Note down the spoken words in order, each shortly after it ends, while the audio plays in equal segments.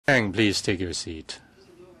Please take your seat.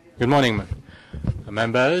 Good morning,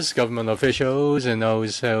 members, government officials, and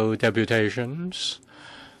also deputations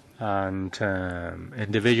and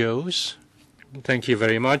individuals. Thank you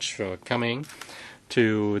very much for coming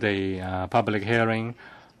to the public hearing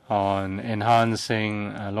on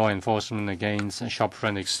enhancing law enforcement against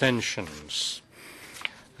shopfront extensions.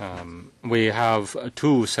 We have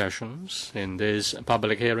 2 sessions in this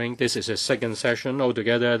public hearing. This is a second session.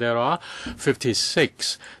 Altogether, there are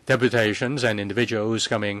 56 deputations and individuals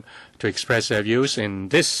coming to express their views. In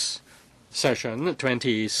this session,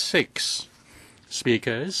 26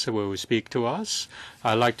 speakers will speak to us.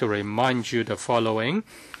 I'd like to remind you the following.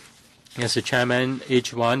 As the chairman,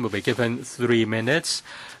 each one will be given 3 minutes.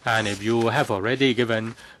 And if you have already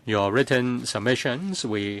given your written submissions,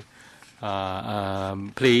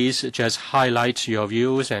 please just highlight your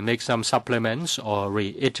views and make some supplements or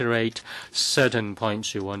reiterate certain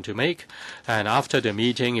points you want to make. And after the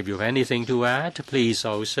meeting, if you have anything to add, please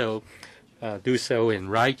also do so in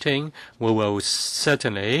writing. We will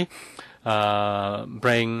certainly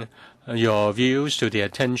bring your views to the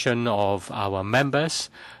attention of our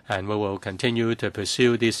members, and we will continue to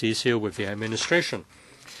pursue this issue with the administration.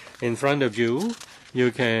 In front of you,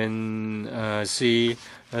 you can see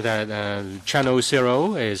that Channel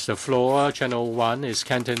 0 is the floor, Channel 1 is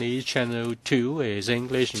Cantonese, Channel 2 is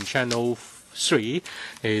English, and Channel 3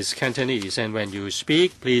 is Cantonese. And when you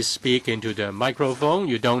speak, please speak into the microphone.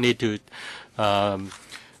 You don't need to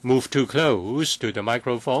move too close to the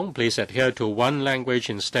microphone. Please adhere to one language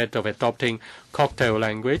instead of adopting cocktail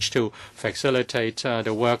language to facilitate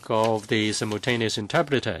the work of the simultaneous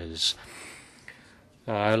interpreters.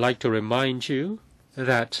 I'd like to remind you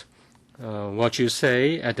that what you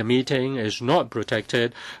say at the meeting is not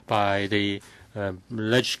protected by the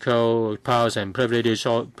Legislative Powers and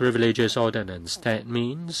Privileges Ordinance. That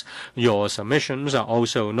means your submissions are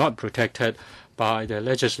also not protected by the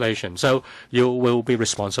legislation. So you will be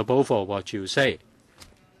responsible for what you say.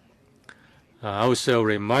 I also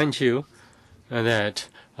remind you that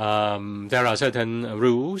there are certain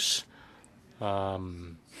rules.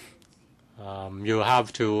 You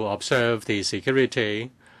have to observe the security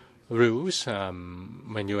rules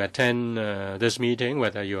when you attend this meeting,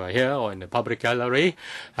 whether you are here or in the public gallery.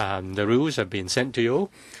 The rules have been sent to you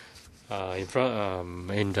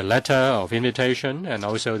in the letter of invitation, and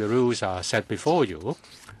also the rules are set before you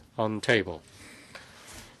on the table.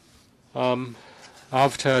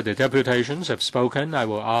 After the deputations have spoken, I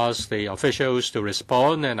will ask the officials to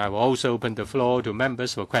respond, and I will also open the floor to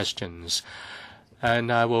members for questions.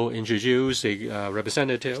 And I will introduce the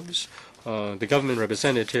representatives, the government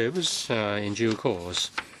representatives in due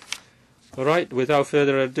course. All right, without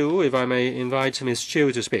further ado, if I may invite Ms.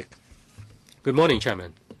 CHIU to speak. Good morning,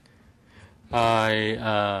 Chairman. I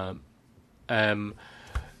am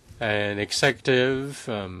an executive,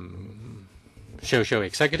 social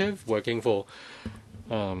executive, working for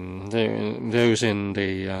those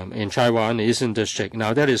in Taiwan Eastern District.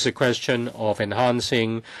 Now, that is a question of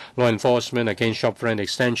enhancing law enforcement against shopfront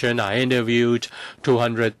extension. I interviewed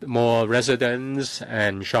 200 more residents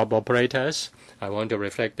and shop operators. I want to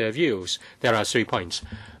reflect their views. There are 3 points.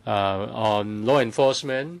 On law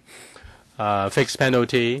enforcement, fixed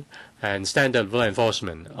penalty, and standard law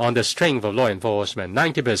enforcement. On the strength of law enforcement,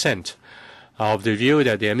 90% of the view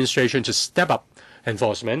that the administration should step up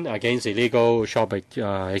enforcement against illegal shop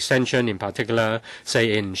extension, in particular,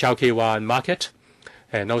 say, in Shaoqiwan Market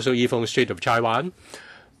and also Yifeng Street of Taiwan.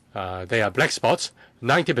 They are black spots.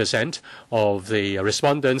 90% of the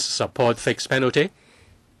respondents support fixed penalty.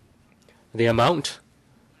 The amount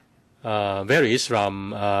varies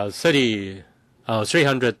from $300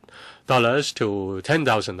 to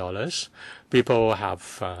 $10,000. People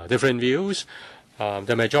have different views.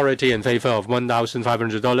 The majority in favor of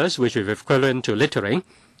 $1,500, which is equivalent to littering.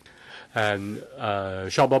 And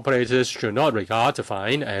shop operators should not regard the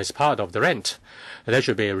fine as part of the rent. There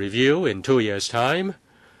should be a review in 2 years' time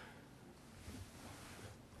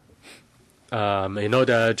in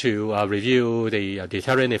order to review the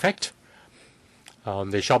deterrent effect.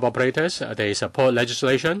 The shop operators, they support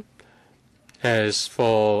legislation. As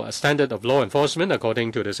for a standard of law enforcement,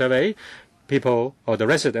 according to the survey, people or the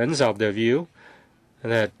residents of the view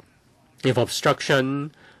that if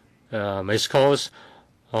obstruction is caused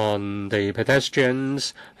on the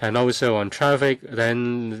pedestrians and also on traffic,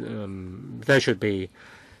 then there should be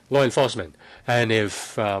law enforcement. And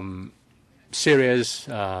if serious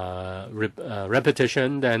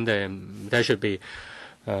repetition, then there should be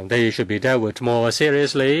they should be dealt with more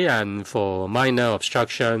seriously, and for minor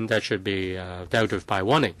obstruction, that should be dealt with by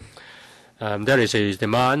warning. there is a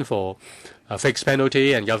demand for a fixed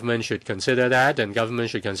penalty, and government should consider that, and government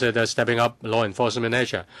should consider stepping up law enforcement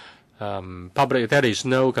measure. There is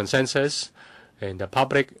no consensus in the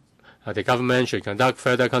public. The government should conduct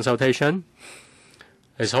further consultation.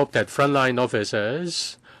 It's hoped that frontline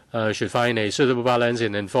officers should find a suitable balance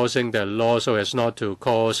in enforcing the law so as not to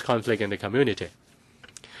cause conflict in the community.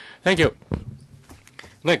 Thank you.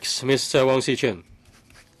 Next, Mr. Wong Sze-chun.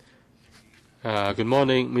 Good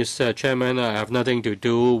morning, Mr. Chairman. I have nothing to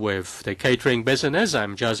do with the catering business.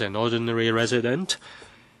 I'm just an ordinary resident.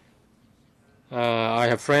 I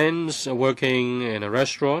have friends working in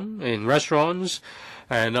restaurants,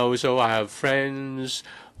 and also I have friends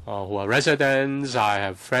who are residents. I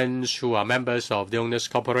have friends who are members of the owners'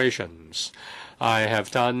 corporations. I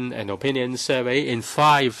have done an opinion survey. In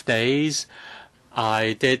 5 days,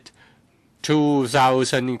 I did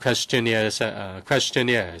 2,000 questionnaires.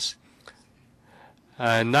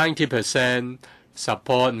 90%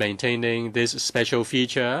 support maintaining this special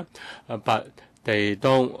feature, but they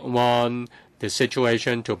don't want the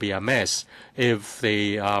situation to be a mess. If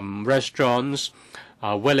the restaurants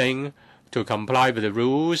are willing to comply with the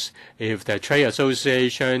rules, if the trade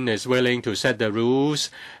association is willing to set the rules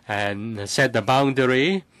and set the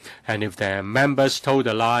boundary, and if their members toe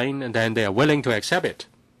the line, then they are willing to accept it.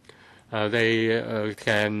 They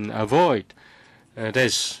can avoid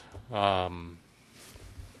this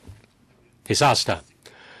disaster.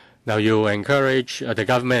 Now you encourage, the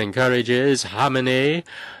government encourages harmony,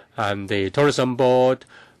 and the tourism board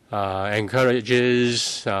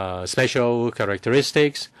encourages special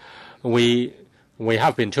characteristics. We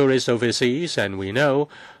have been tourists overseas, and we know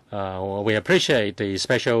we appreciate the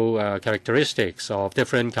special characteristics of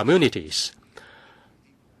different communities.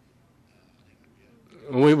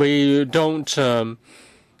 We don't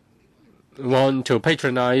want to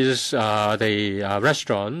patronize the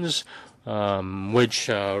restaurants which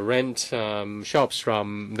rent shops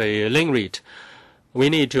from the Lingrid. We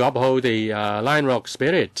need to uphold the Lion Rock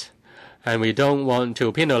spirit, and we don't want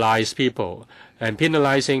to penalize people. And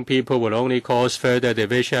penalizing people will only cause further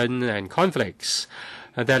division and conflicts.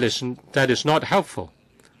 And that is not helpful.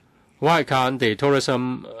 Why can't the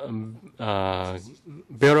tourism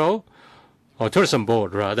bureau, or tourism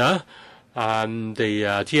board rather, and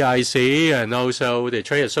the TIC and also the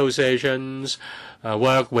trade associations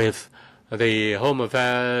work with the Home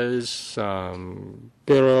Affairs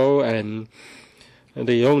Bureau and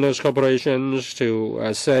the owners' corporations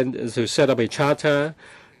to set up a charter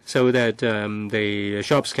so that the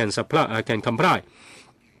shops can comply.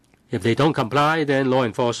 If they don't comply, then law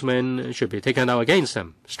enforcement should be taken out against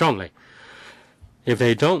them strongly. If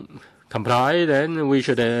they don't comply, then we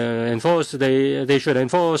should enforce they should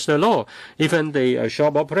enforce the law. Even the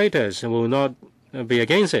shop operators will not be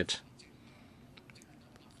against it.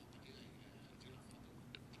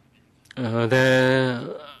 There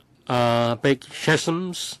are big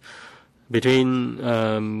chasms between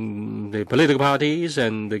the political parties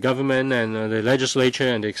and the government and the legislature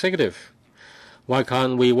and the executive. Why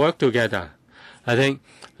can't we work together? I think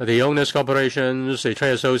the owners' corporations, the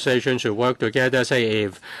trade associations should work together. Say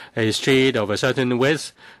if a street of a certain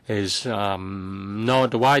width is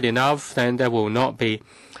not wide enough, then there will not be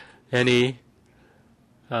any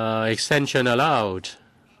extension allowed.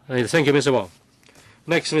 Thank you, Mr. Wong.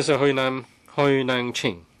 Next, Mr. HUI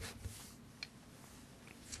Nang-ching.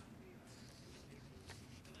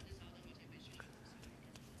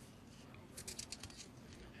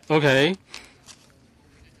 Okay.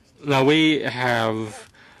 Now we have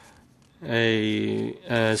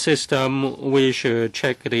a system. We should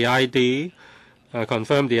check the ID,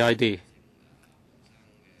 confirm the ID.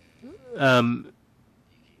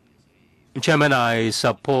 Chairman, I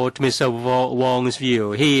support Mr. Wong's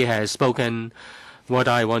view. He has spoken what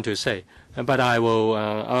I want to say, but I will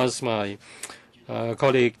ask my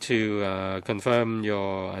colleague to confirm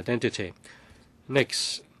your identity.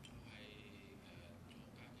 Next.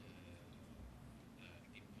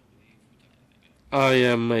 I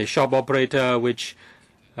am a shop operator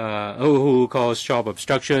who caused shop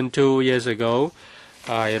obstruction 2 years ago.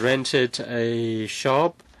 I rented a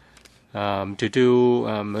shop to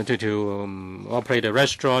operate a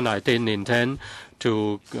restaurant. I didn't intend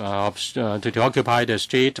to occupy the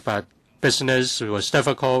street, but business was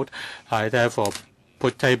difficult. I therefore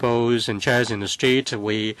put tables and chairs in the street.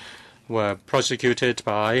 We were prosecuted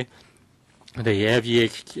by the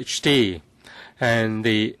FEHD, and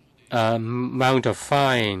the amount of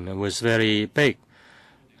fine was very big.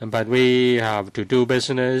 But we have to do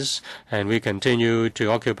business, and we continue to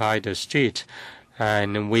occupy the street.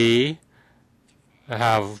 And we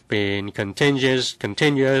have been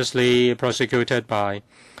continuously prosecuted by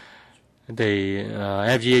the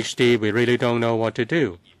FGHD, we really don't know what to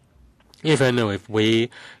do. Even if we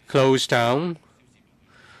close down,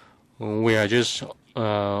 we are just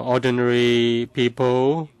ordinary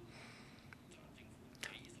people.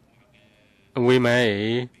 We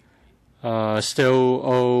may still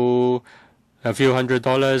owe a few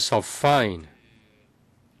 $100s of fine.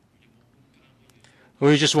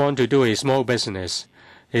 We just want to do a small business.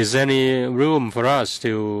 Is there any room for us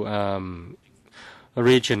to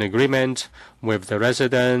reach an agreement with the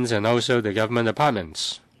residents and also the government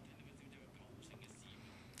apartments?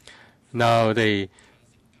 Now, the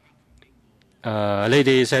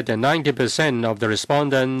lady said that 90% of the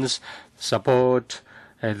respondents support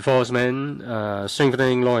enforcement,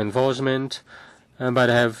 strengthening law enforcement, but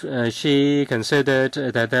have she considered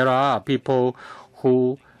that there are people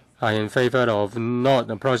who are in favor of not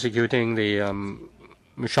prosecuting the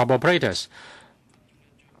shop operators?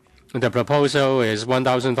 The proposal is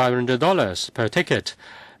 $1,500 per ticket,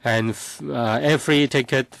 and every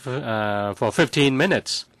ticket for 15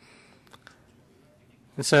 minutes.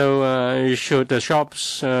 So should the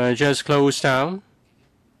shops just close down?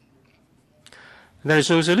 There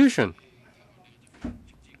is no solution.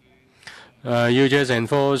 You just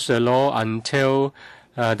enforce the law until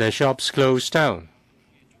the shops close down.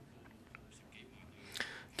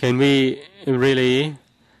 Can we really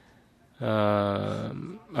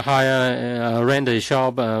rent a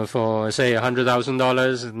shop for, say,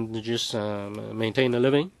 $100,000 and just maintain a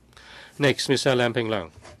living? Next, Mr. LAM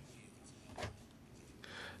Ping-leung.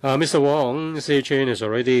 Mr. WONG Sze-chun has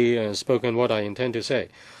already spoken what I intend to say.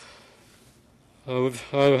 I've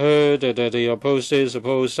heard that they oppose this,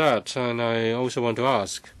 oppose that, and I also want to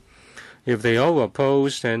ask, if they all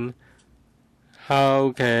oppose, then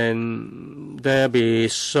how can there be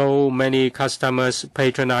so many customers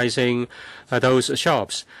patronizing those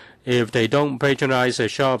shops? If they don't patronize the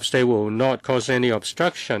shops, they will not cause any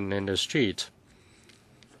obstruction in the street.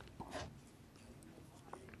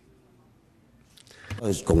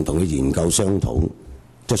 共同去研究商討，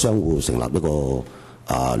即係相互成立一個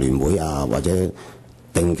聯會啊，或者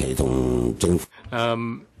定期同政府。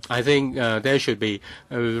I think there should be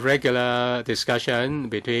a regular discussion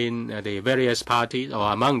between the various parties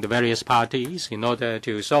or among the various parties in order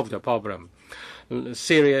to solve the problem.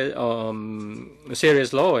 Serious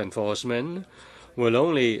law enforcement will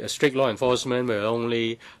only, strict law enforcement will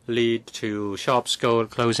only lead to shops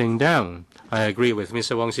closing down. I agree with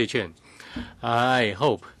Mr. Wong Sze-chun. I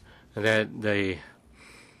hope that the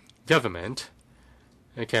government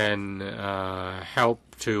can help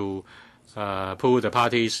to pull the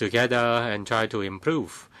parties together and try to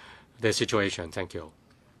improve the situation. Thank you.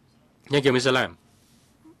 Thank you, Mr. Lam.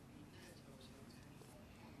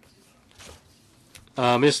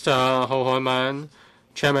 Mr. Ho Hoi-man,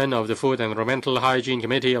 Chairman of the Food and Environmental Hygiene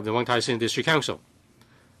Committee of the Wong Tai Sin District Council.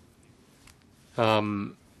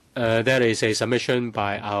 There is a submission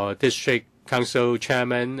by our district council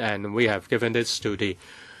chairman, and we have given this to the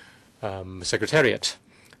secretariat.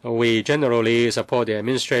 We generally support the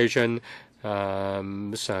administration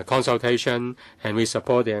consultation, and we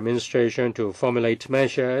support the administration to formulate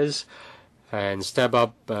measures and step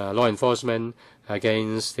up law enforcement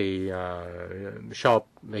against the shop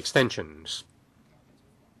extensions.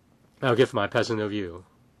 I'll give my personal view.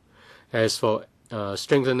 As for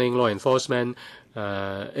strengthening law enforcement,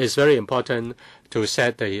 it's very important to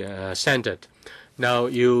set the standard. Now,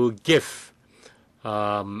 you give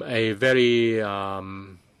a very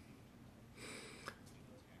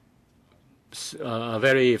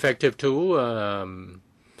effective tool,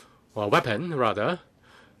 or weapon rather,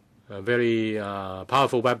 a very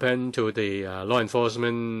powerful weapon to the law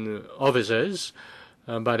enforcement officers,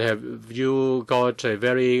 but have you got a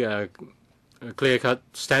very clear-cut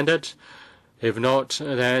standard? If not,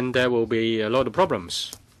 then there will be a lot of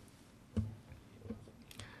problems.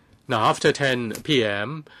 Now, after 10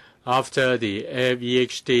 p.m., after the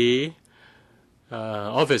FEHD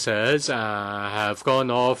officers have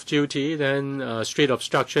gone off duty, then street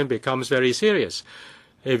obstruction becomes very serious.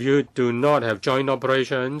 If you do not have joint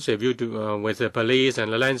operations, if you do with the police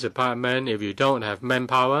and the lands department, if you don't have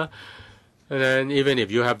manpower, then even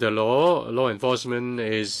if you have the law enforcement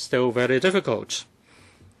is still very difficult.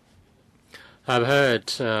 I've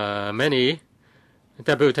heard many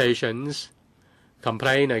deputations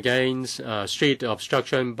complain against street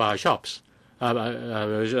obstruction by shops,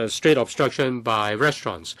 street obstruction by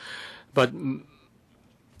restaurants. But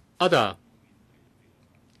other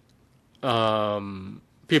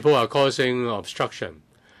people are causing obstruction.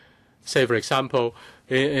 Say, for example,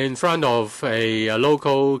 in front of a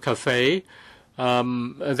local cafe,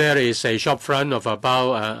 there is a shop front of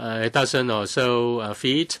about a dozen or so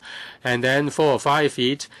feet, and then 4 or 5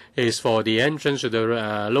 feet is for the entrance to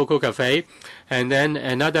the local cafe, and then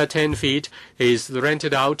another 10 feet is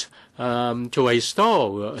rented out to a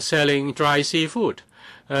stall selling dry seafood.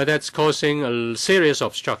 That's causing a serious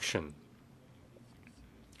obstruction.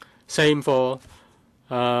 Same for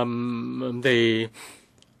the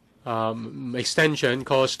extension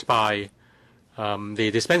caused by the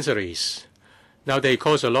dispensaries. Now they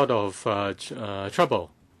cause a lot of trouble,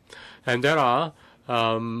 and there are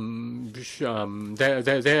there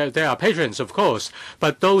are patrons, of course,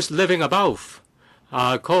 but those living above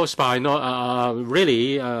are caused by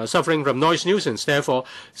really suffering from noise nuisance. Therefore,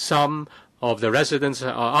 some of the residents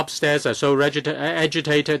upstairs are so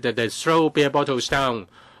agitated that they throw beer bottles down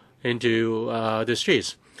into the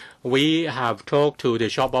streets. We have talked to the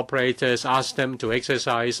shop operators, asked them to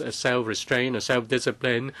exercise self-restraint or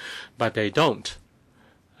self-discipline, but they don't.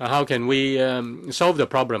 How can we solve the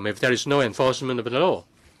problem if there is no enforcement of the law?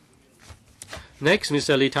 Next,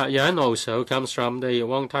 Mr. Li Ta-yan also comes from the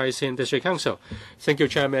Wong Tai-sin District Council. Thank you,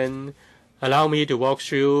 Chairman. Allow me to walk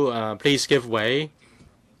through. Please give way.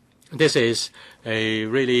 This is a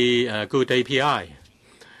really good API.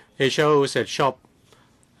 It shows that shop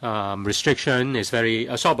restriction is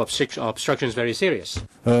shop obstruction is very serious.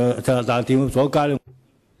 But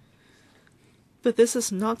this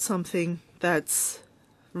is not something that's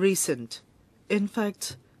recent. In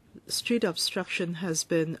fact, street obstruction has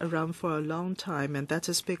been around for a long time, and that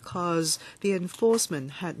is because the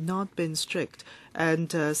enforcement had not been strict,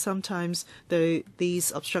 and sometimes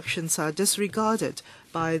these obstructions are disregarded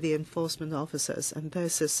by the enforcement officers, and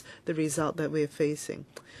this is the result that we're facing.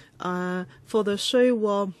 For the Shui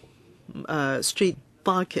street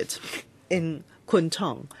market in Kwun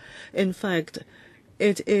Tong, in fact,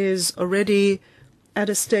 it is already at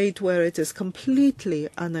a state where it is completely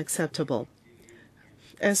unacceptable.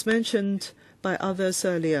 As mentioned by others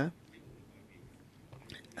earlier,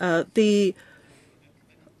 the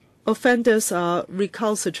offenders are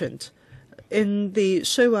recalcitrant. In the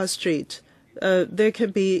Shui Street, there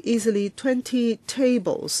can be easily 20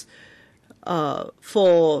 tables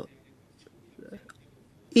for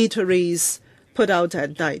eateries put out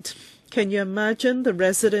at night. Can you imagine the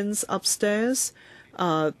residents upstairs,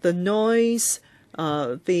 the noise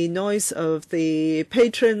of the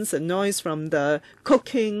patrons, the noise from the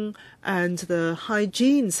cooking, and the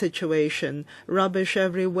hygiene situation, rubbish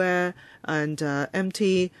everywhere, and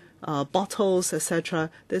empty bottles, etc.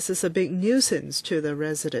 This is a big nuisance to the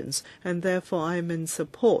residents, and therefore I'm in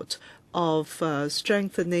support of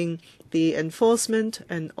strengthening the enforcement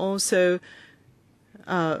and also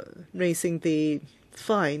raising the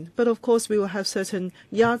fine. But of course we will have certain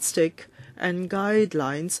yardstick and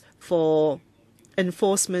guidelines for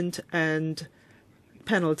enforcement and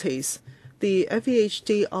penalties. The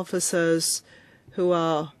FEHD officers who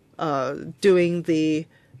are doing the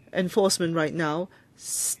enforcement right now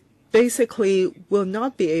basically will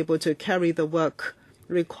not be able to carry the work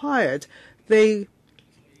required. They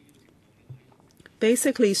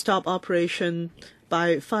basically stop operation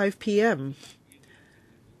by 5 p.m.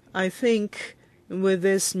 I think with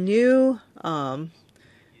this new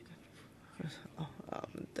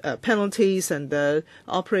penalties and the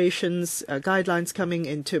operations guidelines coming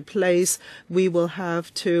into place, we will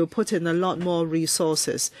have to put in a lot more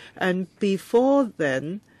resources. And before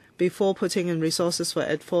then, before putting in resources for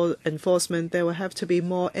enforcement, there will have to be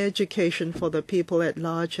more education for the people at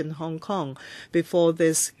large in Hong Kong before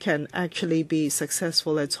this can actually be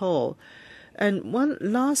successful at all. And one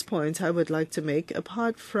last point I would like to make,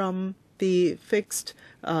 apart from the fixed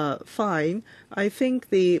fine, I think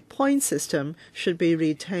the point system should be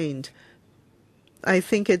retained. I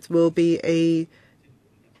think it will be an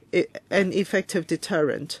effective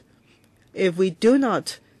deterrent. If we do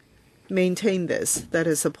not maintain this, that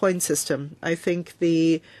is a point system, I think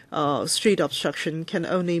the street obstruction can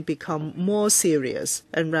only become more serious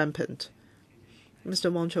and rampant.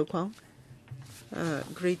 Mr. Wong Cho-kwang,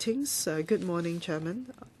 greetings. Good morning,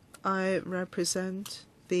 Chairman. I represent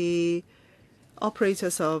the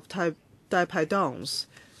operators of Dai Pai Dongs.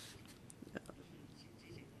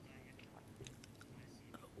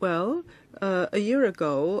 Well, a year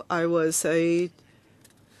ago, I was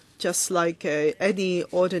just like any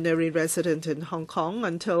ordinary resident in Hong Kong.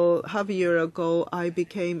 Until half a year ago, I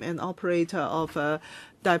became an operator of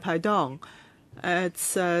Dai Pai Dong.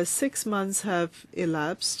 It's 6 months have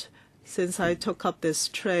elapsed since I took up this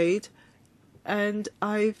trade, and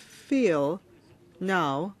I feel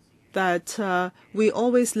now that we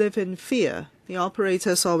always live in fear. The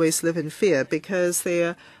operators always live in fear because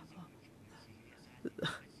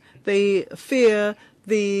they fear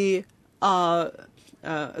they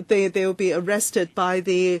will be arrested by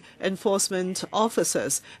the enforcement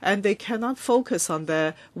officers, and they cannot focus on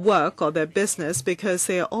their work or their business because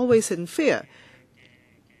they are always in fear.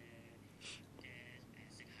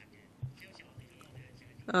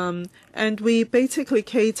 And we basically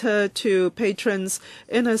cater to patrons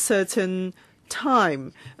in a certain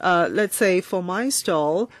time. Let's say for my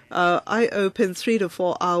stall, I open 3 to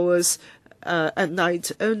 4 hours at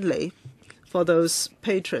night only for those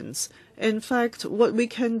patrons. In fact, what we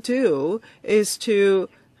can do is to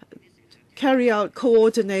carry out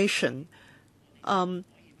coordination.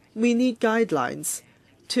 We need guidelines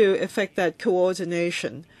to effect that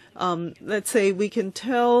coordination. Let's say we can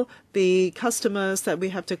tell the customers that we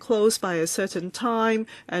have to close by a certain time,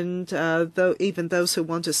 and even those who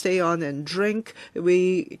want to stay on and drink,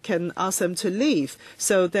 we can ask them to leave.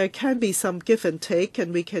 So there can be some give and take,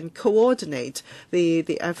 and we can coordinate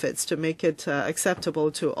the efforts to make it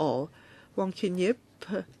acceptable to all. Wong Kin-yip,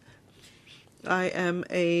 I am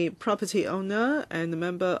a property owner and a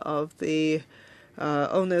member of the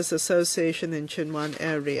Owners Association in Chunwan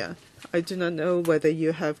area. I do not know whether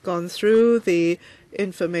you have gone through the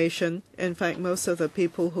information. In fact, most of the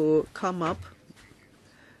people who come up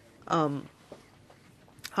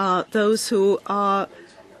are those who are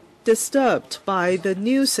disturbed by the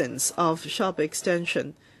nuisance of shop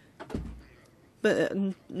extension, but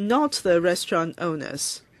not the restaurant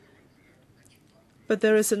owners. But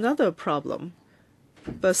there is another problem.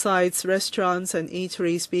 Besides restaurants and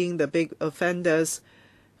eateries being the big offenders,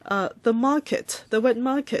 the market, the wet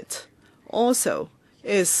market, also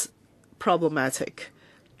is problematic.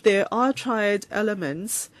 There are triad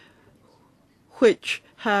elements which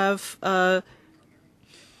have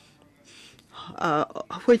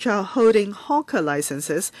which are holding hawker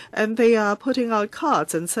licenses, and they are putting out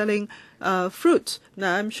carts and selling fruit.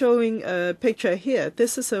 Now I'm showing a picture here.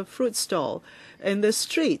 This is a fruit stall in the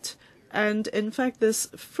street, and in fact this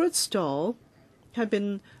fruit stall had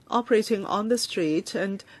been operating on the street,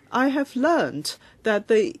 and I have learned that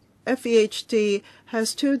the FEHD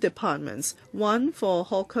has 2 departments, one for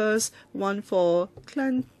hawkers, one for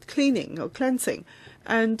cleaning or cleansing.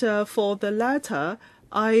 And for the latter,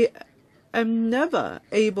 I am never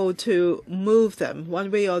able to move them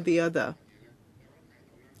one way or the other.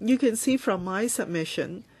 You can see from my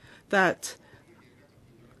submission that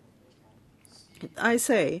I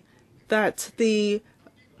say that the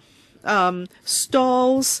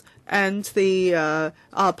stalls and the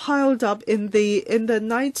are piled up in the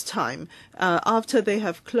night time after they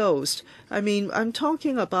have closed. I mean, I'm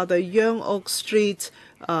talking about the Yeung Oak Street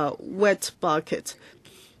wet market.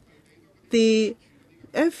 The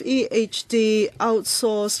FEHD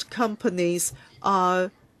outsourced companies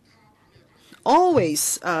are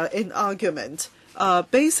always in argument.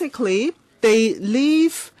 Basically, they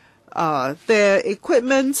leave their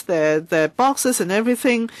equipment, their boxes and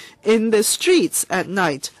everything in the streets at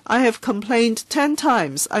night. I have complained 10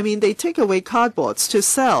 times. I mean, they take away cardboards to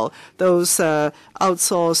sell those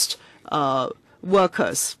outsourced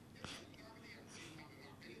workers.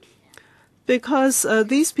 Because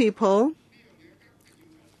these people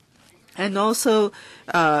and also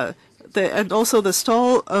the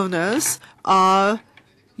stall owners are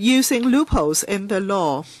using loopholes in the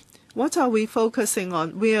law. What are we focusing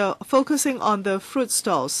on? We are focusing on the fruit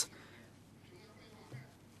stalls.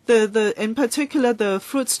 In particular, the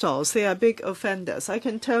fruit stalls, they are big offenders. I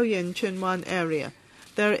can tell you in Chunwan area,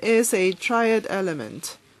 there is a triad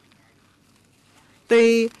element.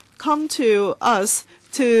 They come to us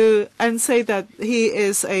and say that he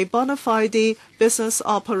is a bona fide business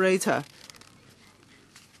operator.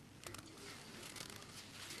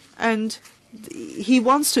 And he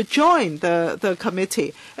wants to join the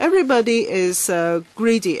committee. Everybody is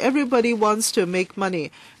greedy. Everybody wants to make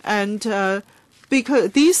money, and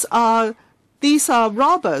because these are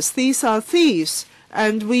robbers, these are thieves,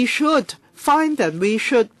 and we should find them. We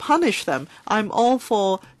should punish them. I'm all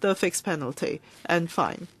for the fixed penalty and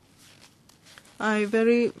fine. I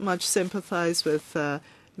very much sympathize with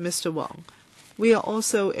Mr. Wong. We are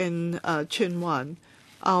also in Chunwan.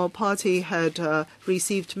 Our party had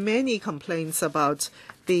received many complaints about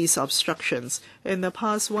these obstructions. In the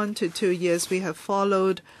past 1 to 2 years, we have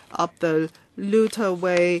followed up the Luther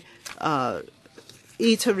Way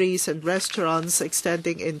eateries and restaurants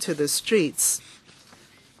extending into the streets.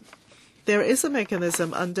 There is a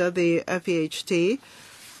mechanism under the FEHD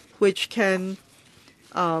which can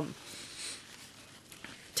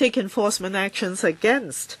take enforcement actions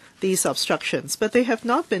against these obstructions, but they have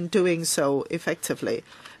not been doing so effectively,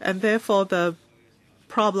 and therefore the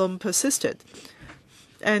problem persisted.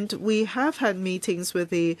 And we have had meetings with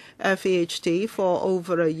the FEHD for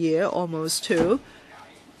over a year, almost two.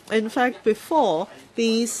 In fact, before,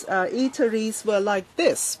 these eateries were like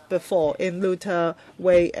this before in Luther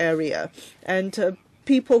Way area, and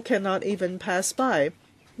people cannot even pass by.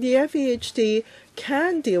 The FEHD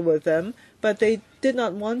can deal with them, but they did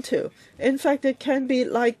not want to. In fact, it can be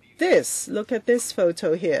like this. Look at this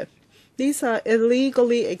photo here. These are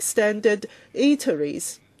illegally extended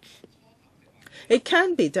eateries. It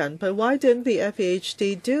can be done, but why didn't the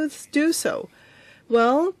FEHD do so?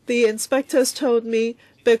 Well, the inspectors told me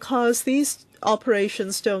because these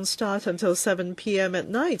operations don't start until 7 p.m. at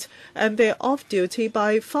night, and they're off duty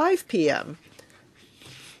by 5 p.m.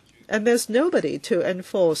 And there's nobody to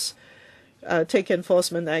take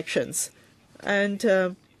enforcement actions.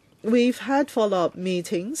 And we've had follow-up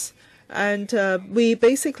meetings, and we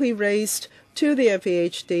basically raised to the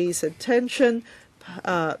FEHD's attention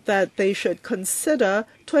that they should consider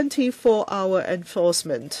 24-hour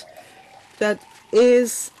enforcement. That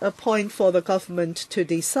is a point for the government to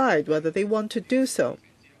decide whether they want to do so.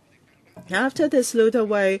 After this Luther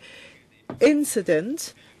Way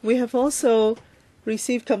incident, we have also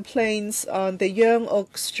received complaints on the Yeung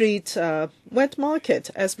Oak Street wet market,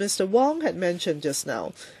 as Mr. Wong had mentioned just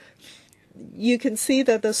now. You can see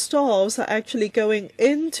that the stalls are actually going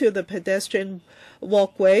into the pedestrian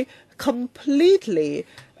walkway, completely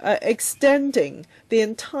extending the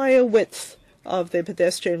entire width of the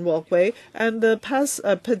pedestrian walkway, and the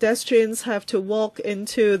pedestrians have to walk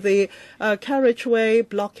into the carriageway,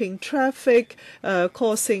 blocking traffic,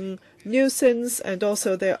 causing nuisance, and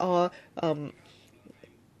also there are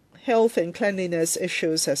health and cleanliness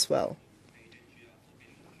issues as well.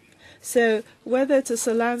 So whether it is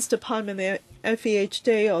the Lands Department, the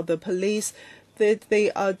FEHD, or the police,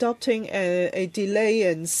 they are adopting a delay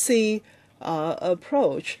and see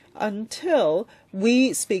approach until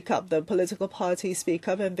we speak up, the political parties speak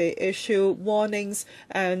up, and they issue warnings.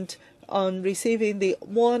 And on receiving the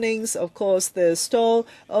warnings, of course, the stall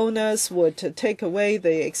owners would take away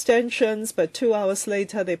the extensions, but 2 hours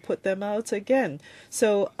later they put them out again.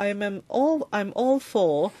 So I'm all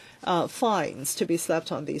for fines to be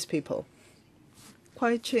slapped on these people.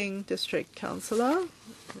 Kwai Ching District Councillor,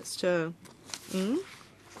 Mr.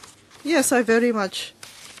 Yes, I very much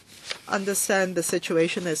understand the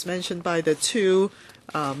situation as mentioned by the two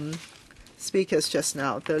speakers just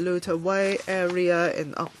now. The Luther Way area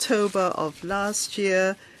in October of last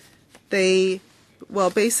year,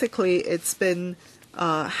 basically it's been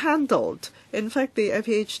handled. In fact, the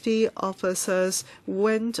FEHD officers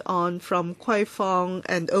went on from Kwai Fong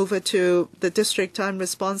and over to the district I'm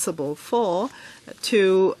responsible for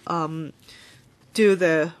to do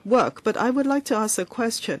the work. But I would like to ask a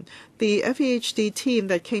question. The FEHD team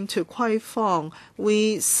that came to Kwai Fong,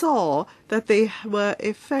 we saw that they were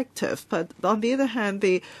effective, but on the other hand,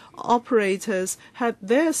 the operators had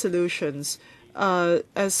their solutions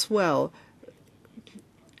as well.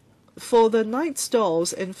 For the night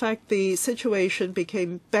stalls, in fact, the situation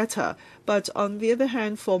became better. But on the other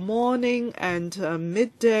hand, for morning and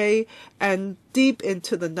midday and deep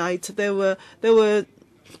into the night, there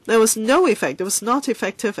was no effect. It was not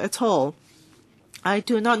effective at all. I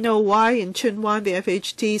do not know why in Tsuen Wan the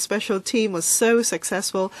FHD special team was so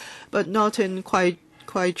successful, but not in Kwai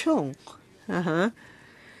Chung.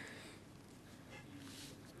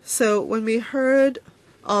 So when we heard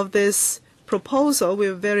of this proposal, we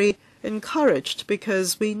were very encouraged,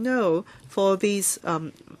 because we know for these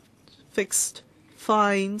fixed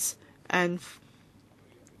fines, and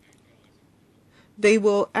they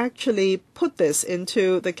will actually put this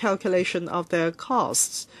into the calculation of their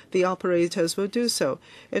costs. The operators will do so.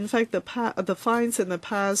 In fact, the fines in the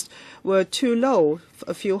past were too low,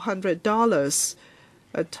 a few $100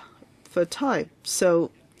 for time.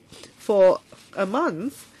 So for a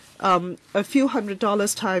month, a few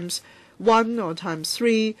 $100 times 1 or times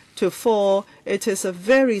 3 to 4, it is a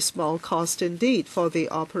very small cost indeed for the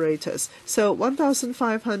operators. So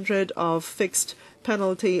 1,500 of fixed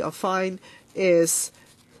penalty or fine is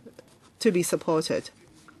to be supported.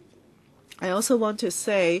 I also want to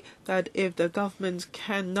say that if the government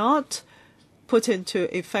cannot put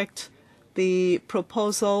into effect the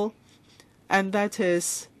proposal, and that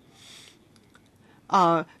is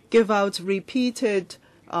give out repeated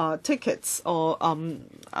tickets or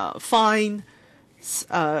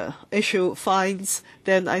issue fines,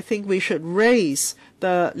 then I think we should raise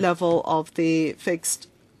the level of the fixed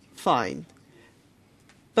fine.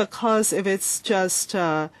 Because if it's just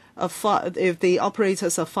if the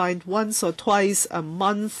operators are fined once or twice a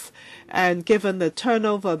month, and given the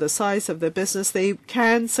turnover, the size of the business, they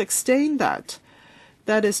can sustain that.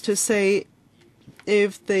 That is to say,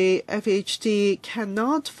 if the FHD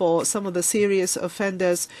cannot, for some of the serious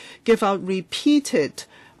offenders, give out repeated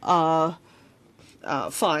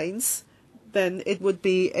fines, then it would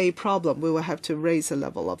be a problem. We will have to raise the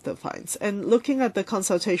level of the fines. And looking at the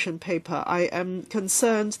consultation paper, I am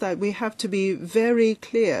concerned that we have to be very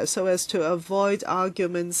clear so as to avoid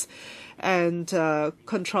arguments and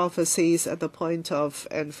controversies at the point of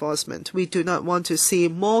enforcement. We do not want to see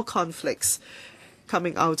more conflicts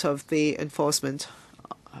coming out of the enforcement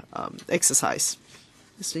exercise.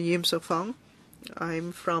 Mr. Yim Suk-fong,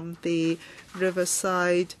 I'm from the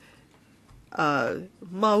Riverside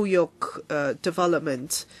Maoyuk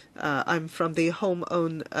development. I'm from the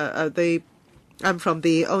I'm from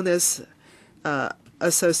the owners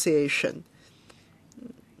association,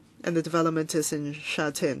 and the development is in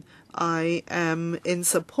Sha Tin. I am in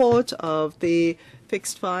support of the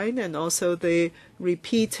fixed fine and also the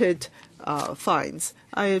repeated fines.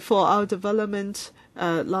 For our development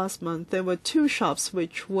last month, there were 2 shops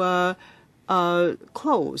which were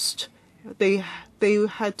closed. They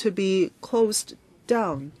had to be closed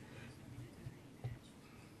down.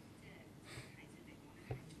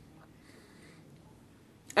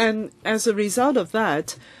 And as a result of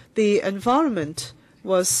that, the environment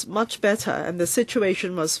was much better and the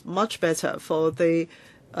situation was much better for the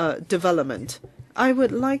development. I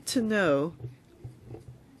would like to know,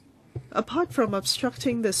 apart from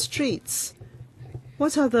obstructing the streets,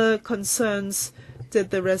 what other concerns did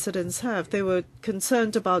the residents have? They were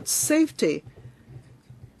concerned about safety,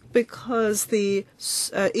 because the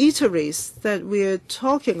eateries that we're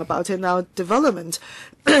talking about in our development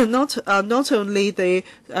not only the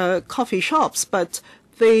coffee shops, but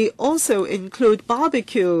they also include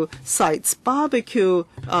barbecue sites, barbecue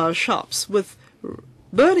shops with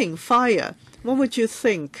burning fire. What would you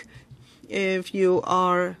think if you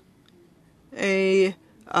are a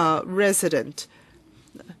resident?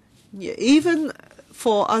 Even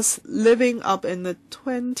for us living up in the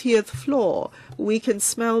 20th floor, we can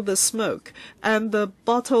smell the smoke and the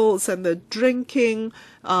bottles and the drinking.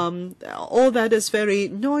 All that is very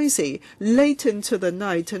noisy late into the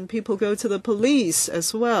night, and people go to the police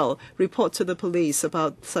as well, report to the police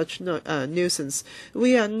about such nuisance.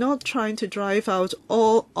 We are not trying to drive out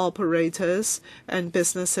all operators and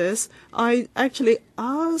businesses. I actually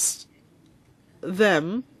asked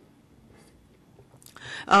them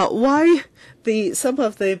why some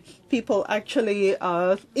of the people actually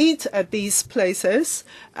eat at these places,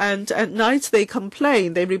 and at night they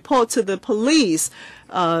complain, they report to the police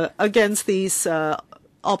against these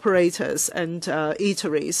operators and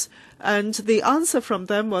eateries. And the answer from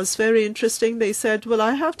them was very interesting. They said, well,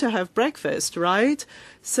 I have to have breakfast, right?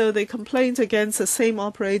 So they complained against the same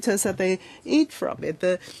operators that they eat from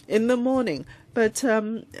in the morning. But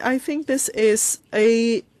I think this is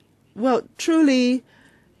truly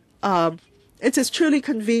it is truly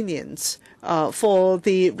convenient for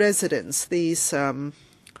the residents, these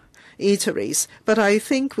eateries. But I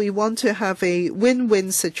think we want to have a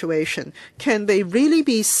win-win situation. Can they really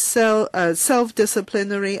be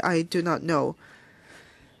self-disciplinary? I do not know.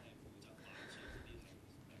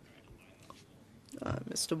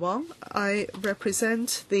 Mr. Wong, I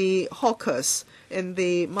represent the hawkers in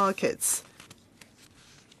the markets.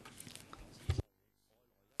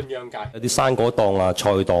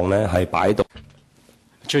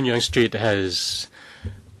 Chunyang Street has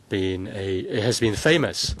been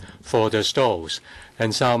famous for the stalls,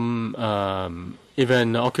 and some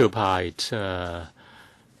even occupied the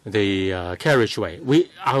carriageway.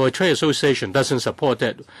 Our trade association doesn't support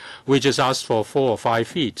that. We just ask for 4 or 5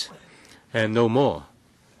 feet and no more,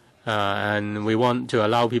 and we want to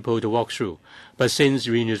allow people to walk through. But since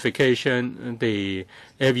reunification, the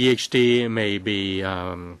FEHD may be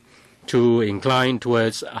too inclined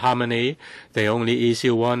towards harmony. They only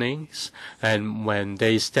issue warnings, and when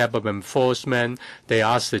they step up enforcement, they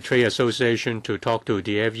ask the trade association to talk to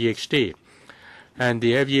the FEHD. And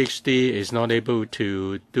the FEHD is not able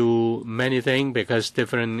to do many things because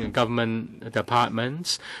different government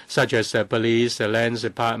departments, such as the police, the lands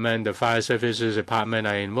department, the fire services department,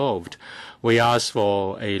 are involved. We ask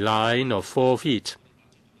for a line of 4 feet.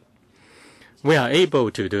 We are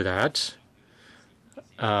able to do that.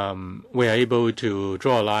 We are able to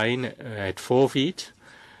draw a line at 4 feet,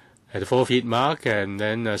 at the 4 feet mark, and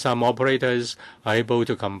then some operators are able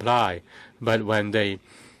to comply. But when they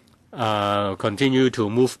continue to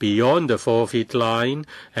move beyond the 4 feet line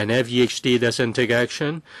and FEHD doesn't take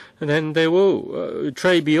action, then they will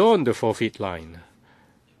trade beyond the 4 feet line.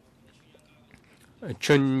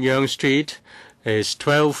 Chunyang Street is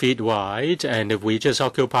 12 feet wide, and if we just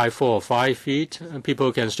occupy 4 or 5 feet,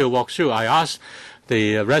 people can still walk through. I asked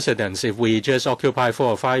the residents. If we just occupy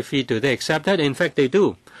 4 or 5 feet, do they accept that? In fact, they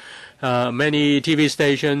do. Many TV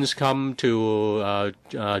stations come to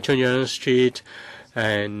Chunyang Street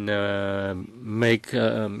and make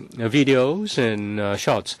videos and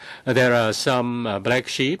shots. There are some black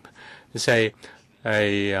sheep, say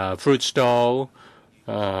a fruit stall,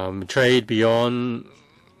 trade beyond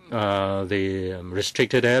the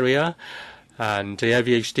restricted area, and the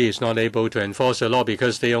FEHD is not able to enforce the law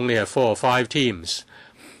because they only have 4 or 5 teams.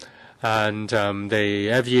 And the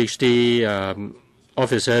FEHD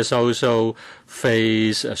officers also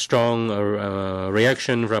face a strong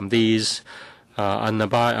reaction from these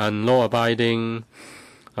law-abiding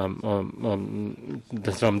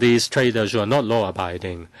from these traders who are not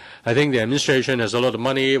law-abiding. I think the administration has a lot of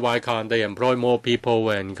money. Why can't they employ more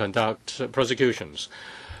people and conduct prosecutions?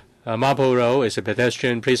 Mapo Road is a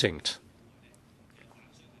pedestrian precinct.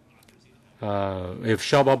 If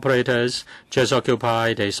shop operators just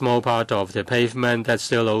occupied a small part of the pavement, that's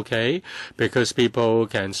still okay because people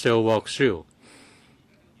can still walk through.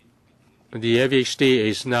 The FHD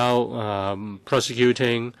is now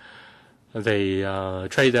prosecuting the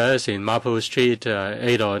traders in Mapo Street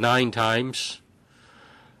 8 or 9 times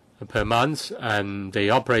per month, and the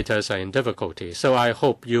operators are in difficulty. So I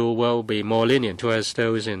hope you will be more lenient towards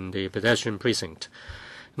those in the pedestrian precinct.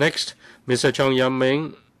 Next, Mr. Chong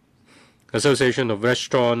Yam-ming, Association of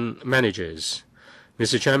Restaurant Managers.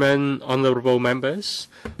 Mr. Chairman, honorable members,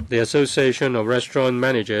 the Association of Restaurant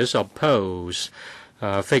Managers oppose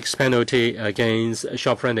fixed penalty against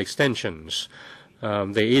shopfront extensions.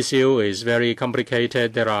 The issue is very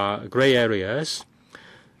complicated. There are gray areas.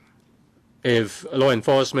 If law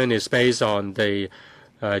enforcement is based on the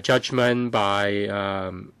judgment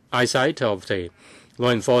by eyesight of the law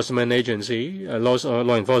enforcement agency,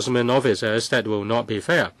 law enforcement officers, that will not be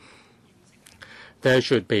fair. There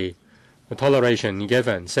should be a toleration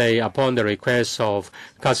given, say, upon the request of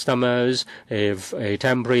customers. If a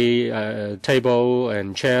temporary table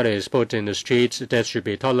and chair is put in the streets, that should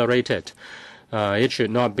be tolerated. It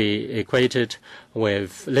should not be equated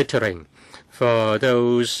with littering. For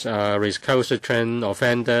those recalcitrant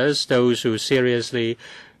offenders, those who seriously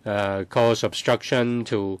cause obstruction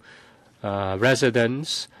to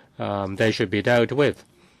residents, they should be dealt with.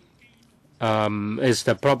 Is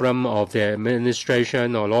the problem of the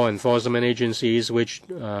administration or law enforcement agencies which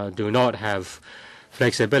do not have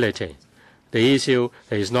flexibility. The issue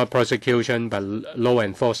is not prosecution but law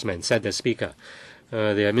enforcement, said the Speaker.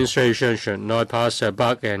 The administration should not pass a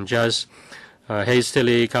buck and just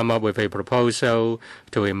hastily come up with a proposal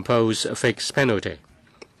to impose a fixed penalty.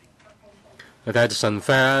 That's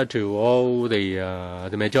unfair to all the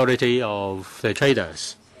majority of the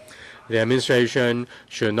traders. The administration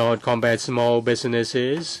should not combat small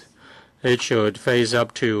businesses. It should face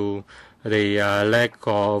up to the lack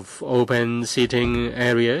of open seating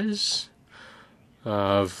areas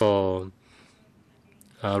for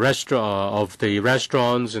of the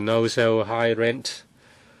restaurants, and also high rent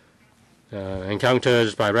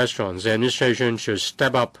encounters by restaurants. The administration should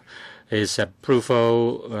step up its efforts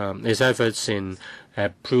in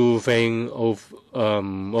approving of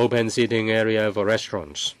open seating area for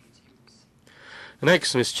restaurants.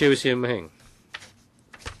 Next, Ms. Chiu Sim-heng.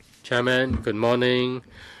 Chairman, good morning.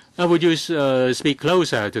 Would you speak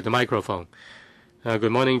closer to the microphone?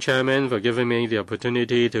 Good morning, Chairman, for giving me the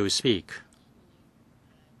opportunity to speak.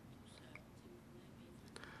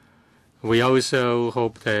 We also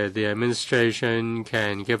hope that the administration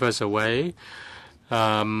can give us a way.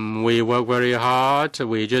 We work very hard.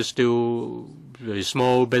 We just do a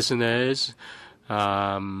small business.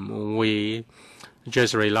 We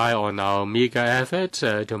just rely on our meager efforts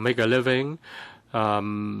to make a living.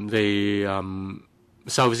 The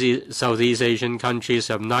Southeast Asian countries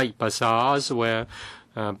have night bazaars where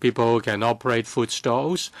people can operate food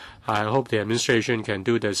stalls. I hope the administration can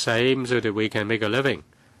do the same so that we can make a living.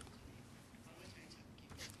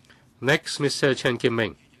 Next, Mr. Chen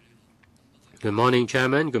Kim-ming. Good morning,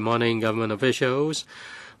 Chairman. Good morning, government officials.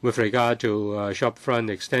 With regard to shopfront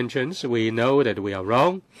extensions, we know that we are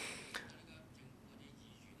wrong.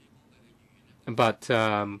 But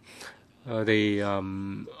the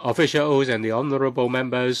officials and the honorable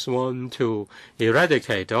members want to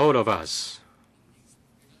eradicate all of us.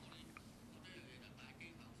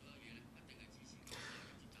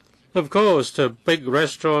 Of course, the big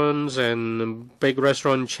restaurants and big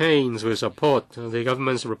restaurant chains will support the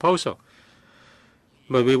government's proposal.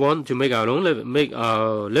 But we want to make our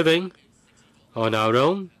living on our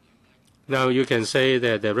own. Now you can say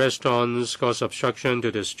that the restaurants cause obstruction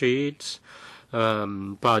to the streets,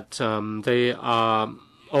 but they are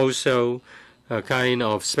also a kind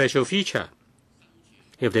of special feature.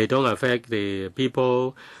 if they don't affect the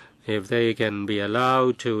people, if they can be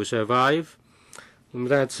allowed to survive,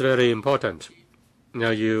 that's very important.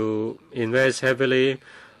 Now you invest heavily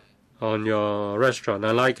on your restaurant.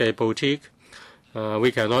 Unlike a boutique,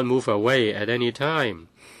 we cannot move away at any time.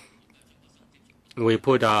 We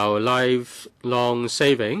put our lifelong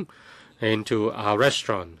saving into our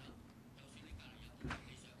restaurant.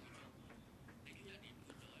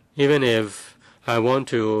 Even if I want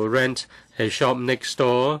to rent a shop next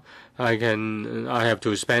door, I have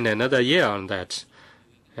to spend another year on that.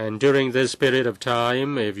 And during this period of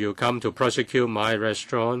time, if you come to prosecute my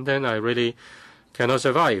restaurant, then I really cannot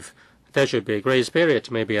survive. There should be a grace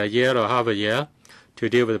period, maybe a year or half a year, to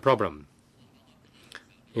deal with the problem.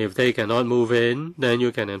 If they cannot move in, then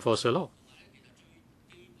you can enforce the law.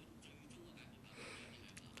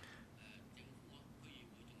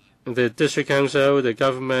 The district council, the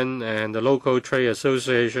government, and the local trade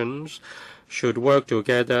associations should work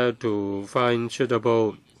together to find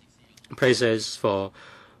suitable places for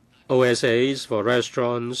OSAs, for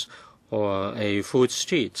restaurants, or a food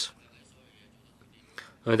street.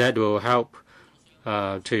 That will help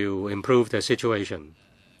to improve the situation.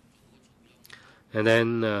 And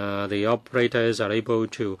then the operators are able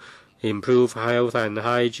to improve health and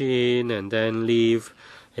hygiene and then leave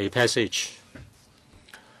a passage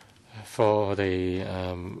for the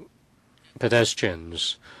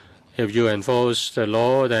pedestrians. If you enforce the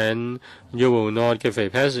law, then you will not give a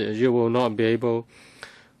passage. You will not be able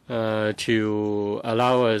to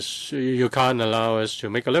allow us. You can't allow us to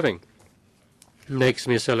make a living. Next,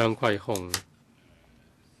 Mr. Leung Kwai-hung.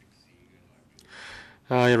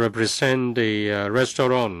 I represent the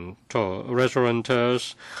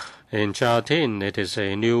restaurateurs in Sha Tin. It is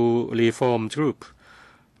a newly formed group.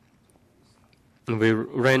 We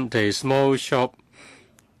rent a small shop.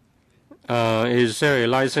 Is there a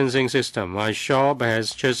licensing system? My shop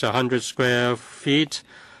has just 100 square feet.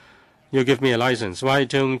 You give me a license. Why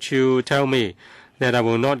don't you tell me that I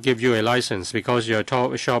will not give you a license because your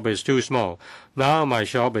shop is too small? Now my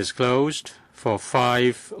shop is closed. For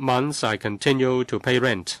 5 months, I continue to pay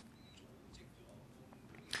rent.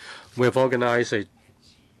 We have organized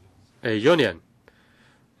a union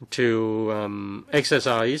to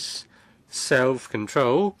exercise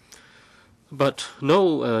self-control, but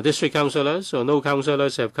no district councillors or no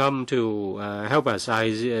councillors have come to help us.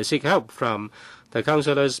 I seek help from the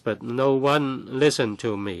councillors, but no one listened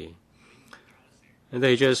to me.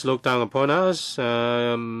 They just look down upon us. We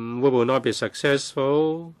will not be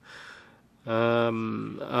successful.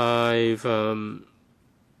 I've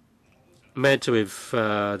met with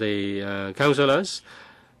the councillors.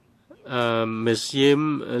 Ms.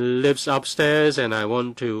 Yim lives upstairs, and I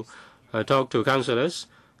want to talk to councillors.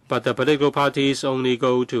 But the political parties only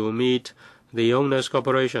go to meet the owners'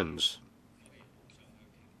 corporations.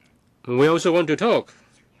 We also want to talk.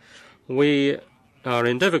 We are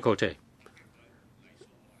in difficulty.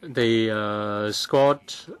 The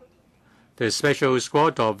special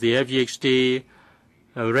squad of the FEHD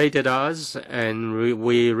raided us, and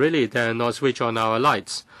we really dare not switch on our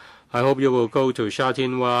lights. I hope you will go to Sha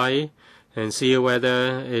Tin Wai and see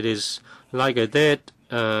whether it is like a dead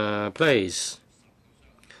place.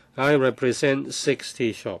 I represent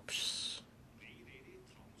 60 shops.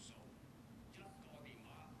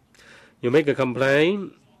 You make a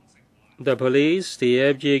complaint, the police, the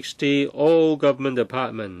FGHD, all government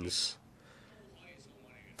departments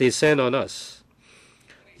descend on us.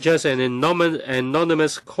 Just an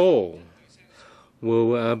anonymous call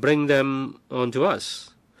will bring them onto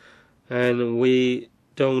us, and we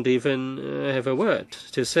don't even have a word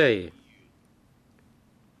to say.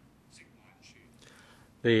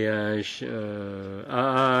 I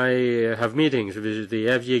have meetings with the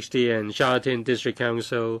FGHD and Sha Tin District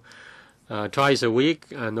Council twice a week,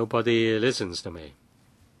 and nobody listens to me.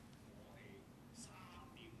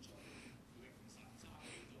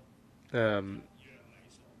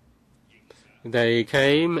 They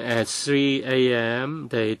came at 3 a.m.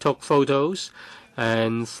 They took photos,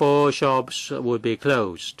 and 4 shops would be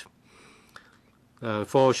closed.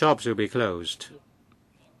 4 shops will be closed.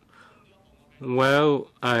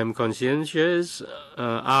 Well, I'm conscientious.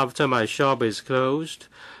 After my shop is closed,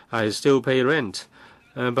 I still pay rent.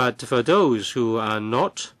 But for those who are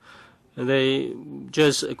not, they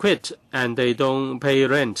just quit and they don't pay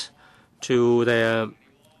rent to their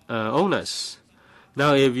owners.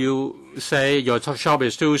 Now, if you say your shop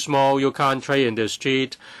is too small, you can't trade in the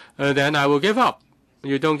street, then I will give up.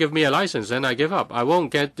 You don't give me a license, then I give up. I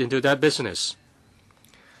won't get into that business.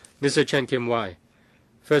 Mr. Chen Kim-wai,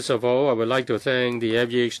 first of all, I would like to thank the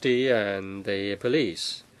FGHD and the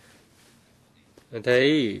police.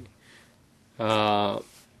 They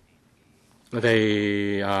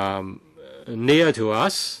they are near to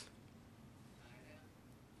us.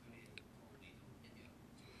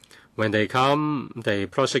 When they come, they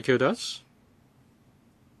prosecute us.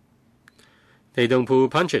 They don't pull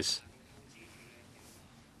punches.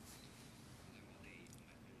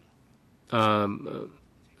 Though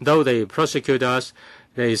they prosecute us,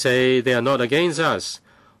 they say they are not against us.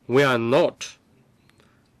 We are not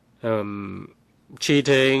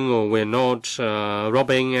cheating, or we're not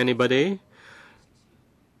robbing anybody.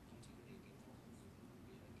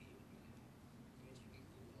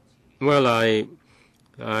 Well,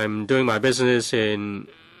 I'm doing my business in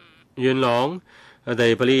Yuen Long.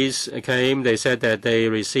 The police came. They said that they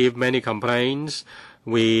received many complaints.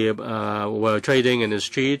 We were trading in the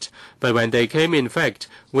street. But when they came, in fact,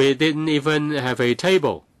 we didn't even have a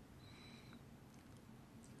table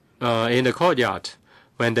in the courtyard.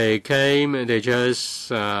 When they came, they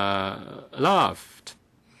just laughed.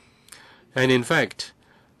 And in fact,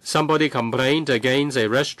 somebody complained against a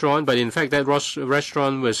restaurant, but in fact that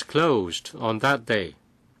restaurant was closed on that day.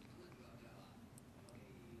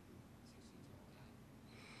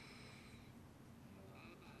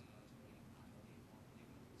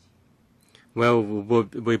 Well,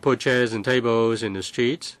 we put chairs and tables in the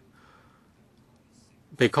streets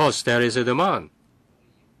because there is a demand.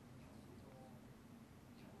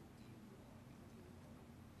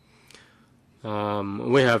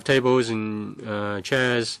 We have tables and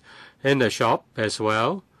chairs in the shop as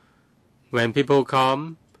well. When people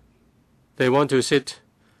come, they want to sit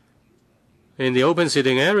in the open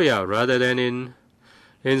sitting area rather than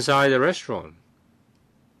inside the restaurant,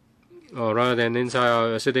 or rather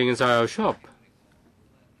than sitting inside our shop.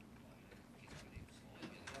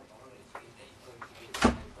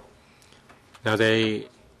 Now they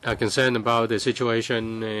are concerned about the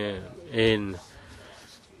situation in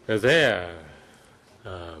their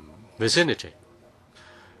vicinity.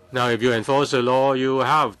 Now, if you enforce the law, you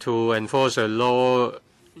have to enforce the law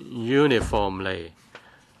uniformly.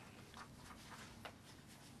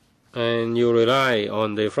 And you rely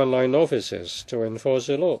on the frontline officers to enforce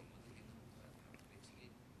the law.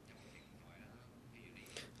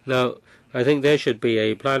 Now, I think there should be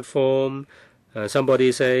a platform.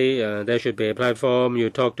 Somebody say there should be a platform. You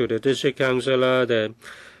talk to the district councillor, the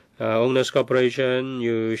owners corporation.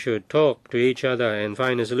 You should talk to each other and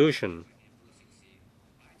find a solution.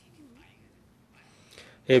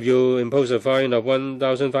 If you impose a fine of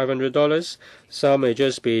 $1,500, some may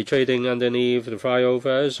just be trading underneath the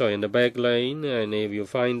flyovers or in the back lane, and if you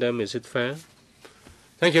find them, is it fair?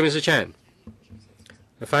 Thank you, Mr. Chan.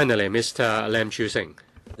 Finally, Mr. Lam Chiu-sing.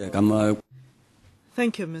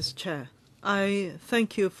 Thank you, Mr. Chair. I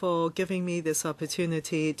thank you for giving me this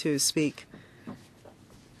opportunity to speak.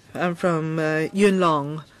 I'm from Yuen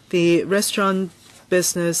Long, the restaurant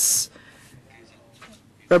business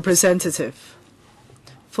representative.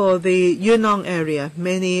 For the Yuen Long area,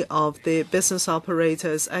 many of the business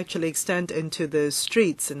operators actually extend into the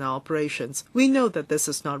streets in our operations. We know that this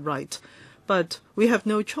is not right, but we have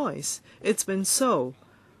no choice. It's been so.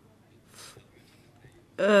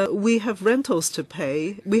 We have rentals to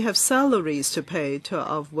pay. We have salaries to pay to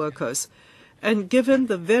our workers. And given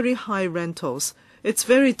the very high rentals, it's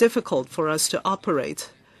very difficult for us to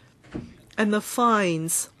operate. And the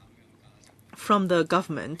fines from the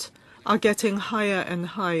government are getting higher and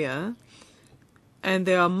higher, and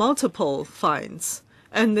there are multiple fines,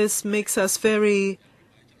 and this makes it very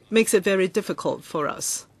difficult for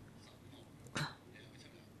us.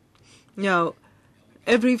 Now,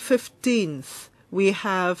 every 15th we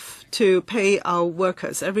have to pay our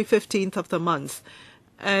workers, every 15th of the month,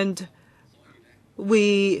 and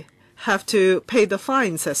we have to pay the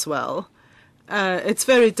fines as well. It's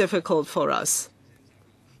very difficult for us.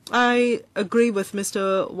 I agree with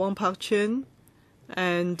Mr. Wong Pak-chun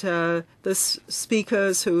and the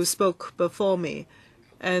speakers who spoke before me,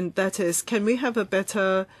 and that is, can we have a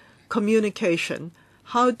better communication?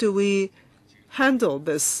 How do we handle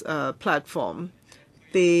this platform?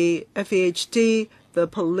 The FEHD, the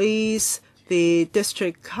police, the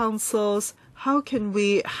district councils, how can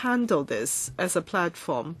we handle this as a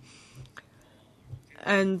platform?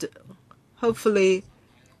 And hopefully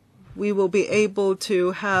we will be able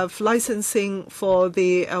to have licensing for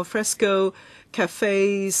the alfresco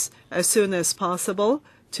cafes as soon as possible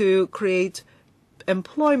to create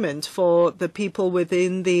employment for the people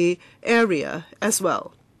within the area as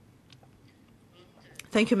well.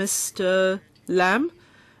 Thank you, Mr. Lam.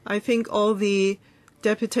 I think all the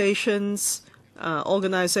deputations,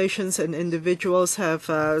 organizations and individuals have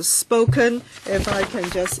spoken. If I can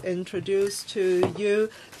just introduce to you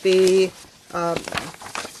the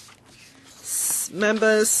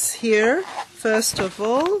members here. First of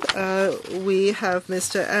all, we have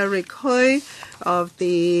Mr. Eric Hui of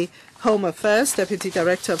the Home Affairs, Deputy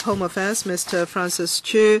Director of Home Affairs, Mr. Francis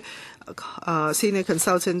Chu, Senior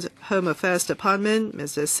Consultant, Home Affairs Department,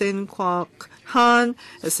 Mr. Sin-har,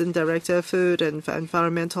 Assistant Director, Food and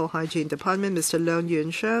Environmental Hygiene Department, Mr. Leung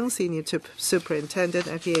Yun-sheng, Senior Superintendent,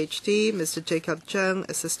 FEHD, Mr. Jacob Zheng,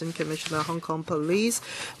 Assistant Commissioner, Hong Kong Police,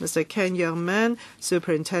 Mr. Ken Young-man,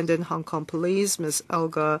 Superintendent, Hong Kong Police, Ms.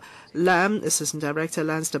 Olga Lam, Assistant Director,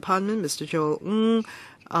 Lands Department, Mr. Joel Ng,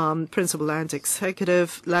 Principal Land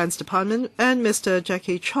Executive, Lands Department, and Mr.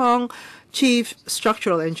 Jackie Chong, Chief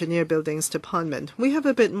Structural Engineer, Buildings Department. We have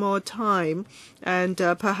a bit more time, and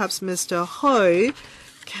perhaps Mr. Hui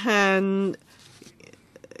can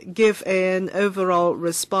give an overall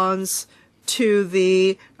response to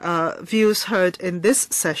the views heard in this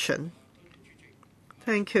session.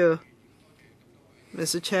 Thank you,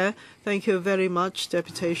 Mr. Chair. Thank you very much,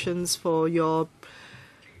 deputations, for your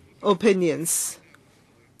opinions.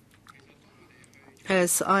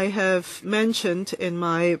 As I have mentioned in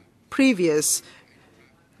my previous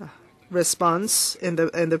response in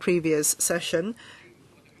the previous session,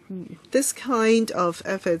 this kind of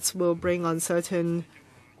efforts will bring on certain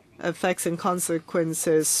effects and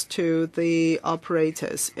consequences to the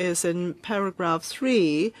operators. Is in paragraph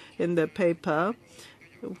 3 in the paper.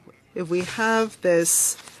 If we have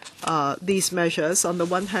these measures, on the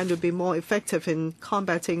one hand, would be more effective in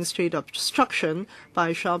combating street obstruction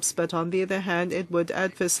by shops, but on the other hand, it would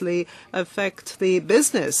adversely affect the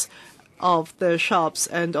business of the shops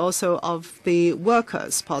and also of the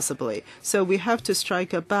workers, possibly. So we have to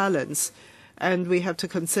strike a balance, and we have to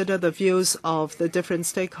consider the views of the different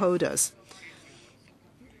stakeholders.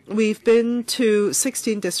 We've been to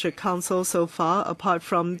 16 district councils so far. Apart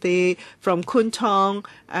from Kwun Tong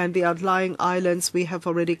and the outlying islands, we have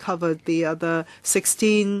already covered the other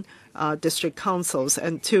 16 district councils,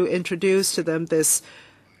 and to introduce to them this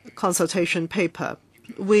consultation paper.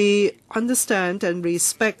 We understand and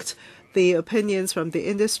respect the opinions from the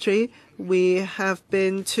industry. We have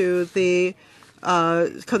been to the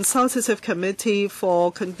consultative committee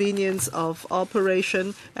for convenience of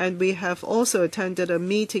operation, and we have also attended a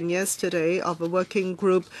meeting yesterday of a working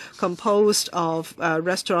group composed of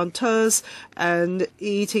restaurateurs and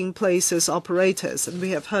eating places operators, and we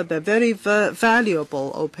have heard their very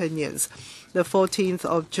valuable opinions. The 14th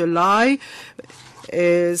of July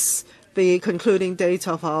is the concluding date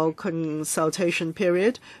of our consultation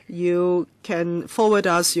period. You can forward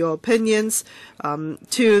us your opinions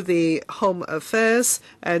to the Home Affairs,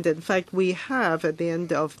 and in fact we have at the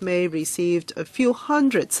end of May received a few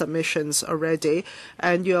hundred submissions already,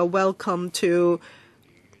 and you are welcome to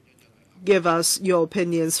give us your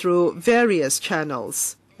opinions through various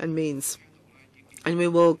channels and means, and we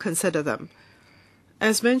will consider them.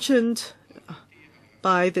 As mentioned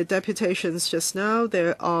by the deputations just now,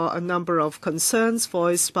 there are a number of concerns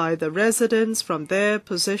voiced by the residents from their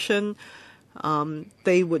position.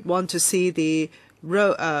 They would want to see the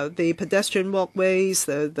pedestrian walkways,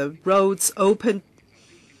 the roads opened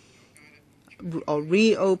or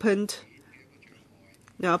reopened.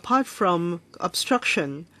 Now, apart from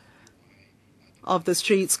obstruction of the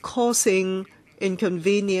streets causing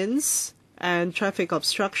inconvenience and traffic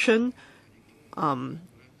obstruction,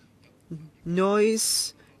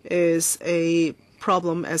 noise is a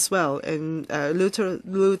problem as well. In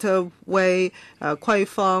Luther Way, Kwai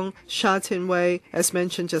Fong, Sha Tin Way, as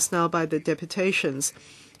mentioned just now by the deputations.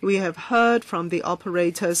 We have heard from the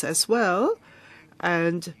operators as well,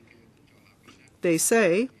 and they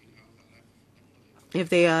say if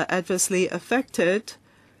they are adversely affected,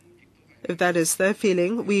 if that is their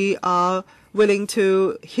feeling, we are willing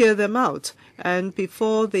to hear them out. And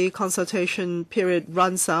before the consultation period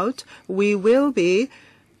runs out, we will be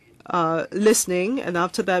listening, and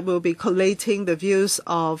after that we'll be collating the views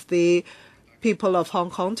of the people of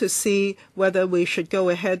Hong Kong to see whether we should go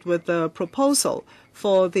ahead with the proposal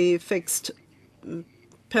for the fixed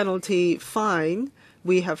penalty fine.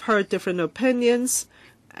 We have heard different opinions,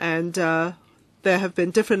 and there have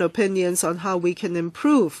been different opinions on how we can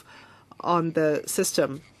improve on the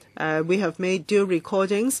system. We have made due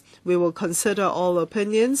recordings. We will consider all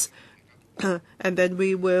opinions, and then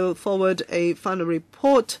we will forward a final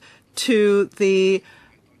report to the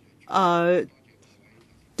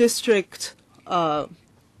district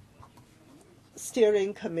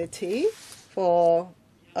steering committee to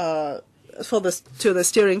the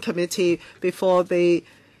steering committee before they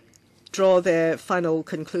draw their final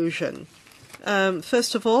conclusion.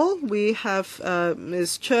 First of all, we have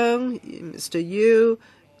Ms. Chung, Mr. Yu,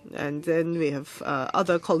 and then we have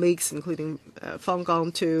other colleagues, including Fong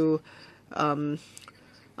Gong, to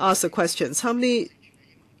ask the questions. How many?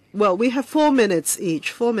 Well, we have 4 minutes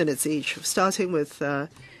each, starting with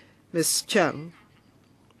Ms. Chang.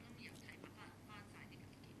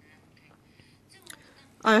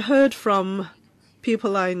 I heard from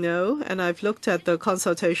people I know, and I've looked at the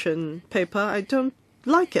consultation paper. I don't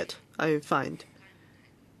like it, I find.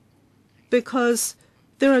 Because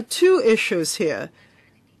there are two issues here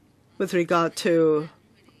with regard to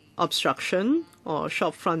obstruction or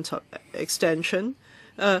shopfront extension.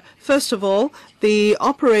 First of all, the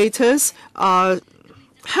operators are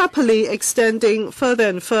happily extending further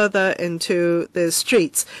and further into the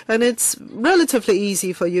streets. And it's relatively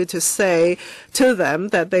easy for you to say to them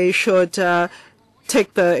that they should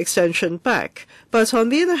take the extension back. But on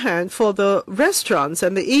the other hand, for the restaurants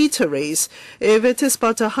and the eateries, if it is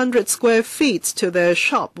but 100 square feet to their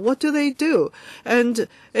shop, what do they do? And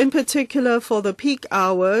in particular for the peak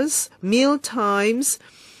hours, meal times,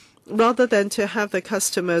 rather than to have the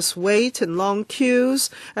customers wait in long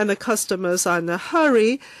queues and the customers are in a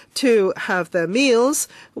hurry to have their meals,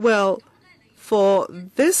 well, for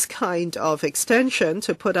this kind of extension,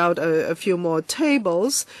 to put out a few more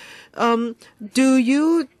tables, do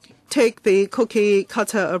you take the cookie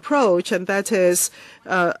cutter approach, and that is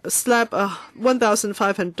slap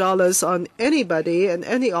 $1,500 on anybody and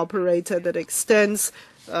any operator that extends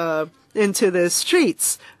into the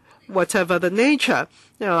streets, whatever the nature?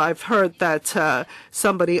 You know, I've heard that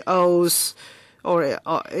somebody owes or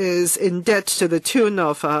is in debt to the tune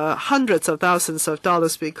of hundreds of thousands of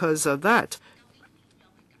dollars because of that.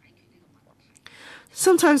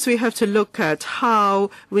 Sometimes we have to look at how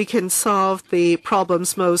we can solve the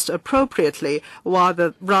problems most appropriately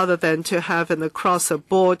rather than to have an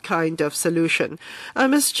across-the-board kind of solution.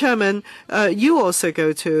 Mr. Chairman, you also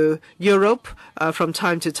go to Europe from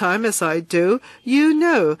time to time, as I do. You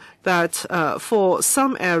know that for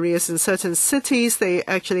some areas in certain cities, they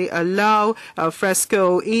actually allow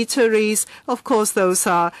fresco eateries. Of course, those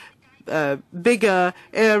are bigger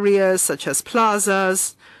areas such as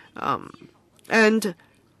plazas. And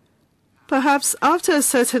perhaps after a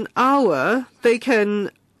certain hour, they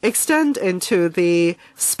can extend into the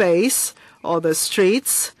space or the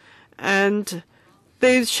streets, and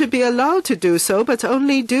they should be allowed to do so, but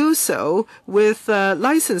only do so with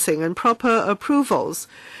licensing and proper approvals.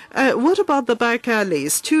 What about the back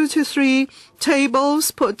alleys? 2 to 3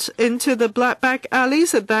 tables put into the back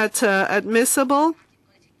alleys, is that admissible?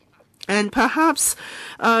 And perhaps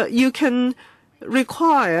you can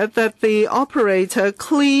require that the operator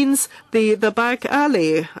cleans the back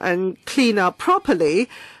alley and clean up properly.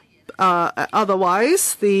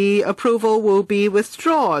 Otherwise, the approval will be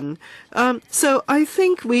withdrawn. So I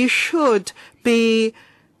think we should be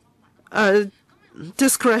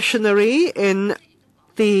discretionary in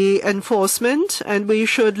the enforcement, and we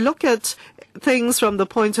should look at things from the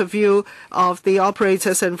point of view of the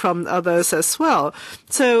operators and from others as well.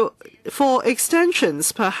 So for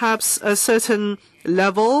extensions, perhaps a certain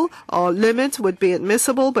level or limit would be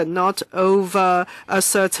admissible, but not over a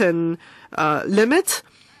certain limit.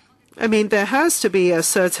 I mean, there has to be a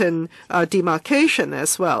certain demarcation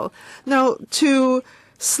as well. Now, to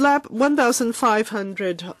slap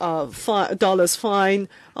 $1,500 fine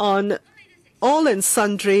on all and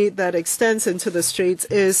sundry that extends into the streets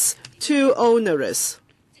is too onerous.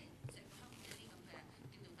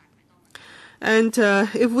 And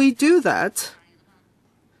if we do that,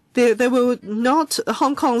 there will not,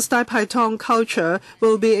 Hong Kong's Dai Pai Tong culture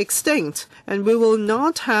will be extinct, and we will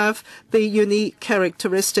not have the unique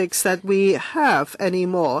characteristics that we have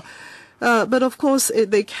anymore. But of course,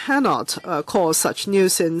 they cannot cause such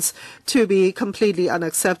nuisance to be completely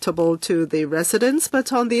unacceptable to the residents.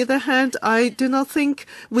 But on the other hand, I do not think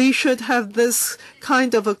we should have this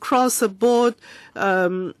kind of across-the-board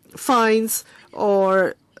fines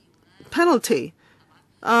or penalty.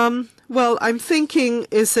 Well, I'm thinking,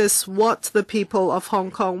 is this what the people of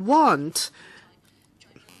Hong Kong want?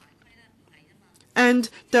 And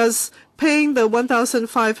does paying the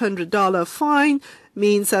 $1,500 fine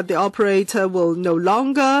means that the operator will no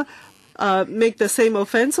longer make the same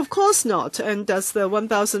offense? Of course not. And does the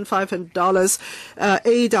 $1,500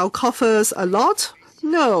 aid our coffers a lot?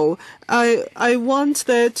 No. I want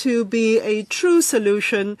there to be a true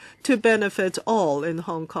solution to benefit all in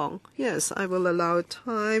Hong Kong. Yes, I will allow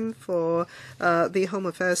time for the Home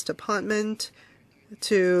Affairs Department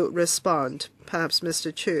to respond. Perhaps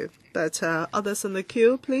Mr. Chu. But others in the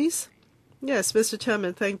queue, please. Yes, Mr.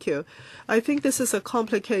 Chairman, thank you. I think this is a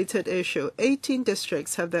complicated issue. 18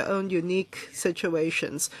 districts have their own unique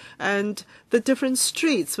situations, and the different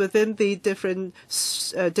streets within the different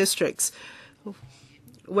districts,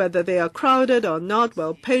 whether they are crowded or not,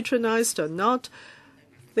 well patronized or not,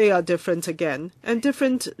 they are different again. And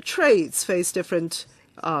different trades face different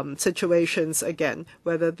situations again.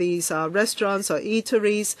 Whether these are restaurants or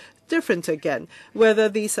eateries, different again. Whether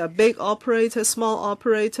these are big operators, small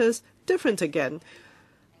operators, different again.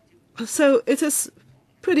 So it is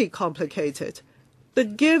pretty complicated.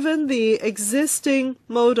 But given the existing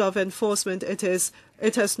mode of enforcement, it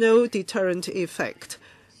has no deterrent effect,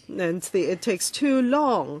 and it takes too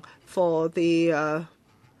long for the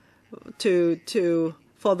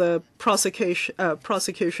for the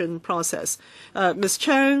prosecution process. Ms.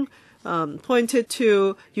 Chang pointed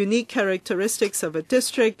to unique characteristics of a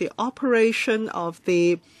district, the operation of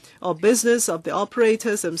the or business of the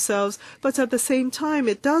operators themselves, but at the same time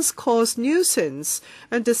it does cause nuisance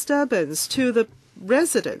and disturbance to the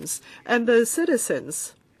residents and the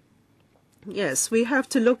citizens. Yes, we have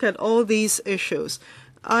to look at all these issues.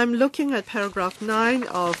 I'm looking at paragraph 9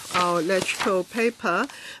 of our LegCo paper.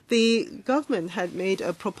 The government had made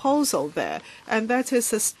a proposal there, and that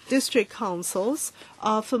is the district councils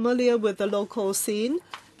are familiar with the local scene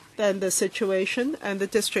and the situation, and the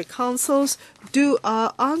district councils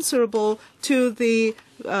are answerable to the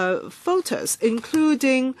voters,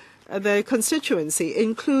 including the constituency,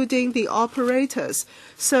 including the operators.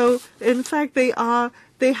 So, in fact, they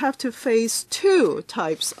have to face two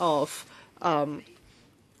types of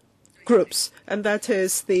groups, and that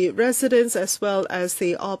is the residents as well as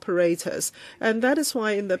the operators. And that is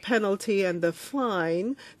why in the penalty and the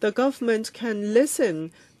fine, the government can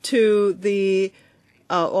listen to the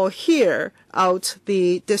or hear out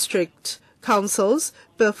the district councils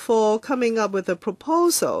before coming up with a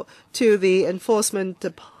proposal to the enforcement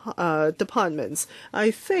departments.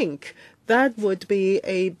 I think that would be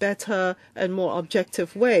a better and more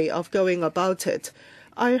objective way of going about it.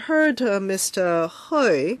 I heard Mr.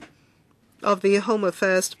 Hui of the Home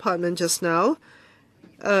Affairs Department just now.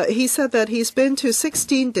 He said that he's been to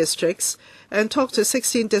 16 districts and talked to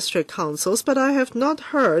 16 district councils, but I have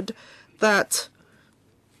not heard that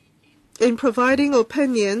in providing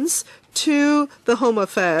opinions to the Home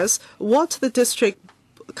Affairs, what the district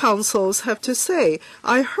councils have to say.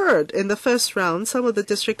 I heard in the first round some of the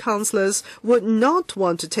district councillors would not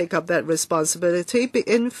want to take up that responsibility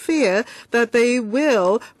in fear that they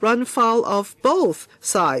will run foul of both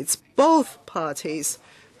sides, both parties.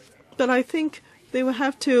 But I think they will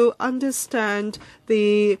have to understand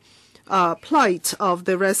the plight of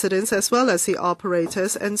the residents as well as the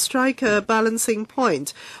operators and strike a balancing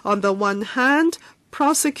point. On the one hand,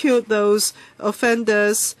 prosecute those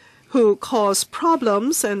offenders who cause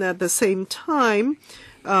problems and at the same time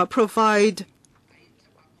provide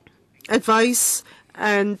advice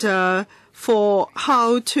and for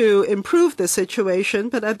how to improve the situation,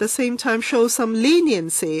 but at the same time show some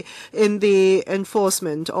leniency in the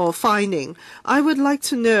enforcement or fining. I would like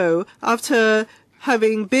to know, after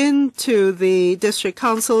having been to the district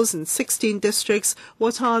councils in 16 districts,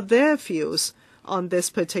 what are their views on this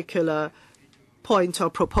particular point or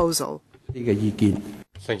proposal?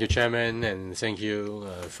 Thank you, Chairman, and thank you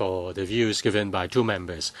for the views given by two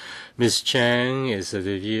members. Ms. Chang is of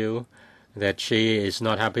the view that she is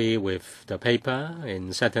not happy with the paper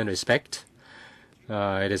in certain respect.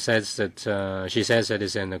 It says that she says that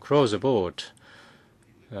it's an across-the-board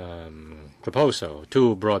proposal,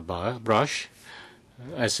 too broad brush.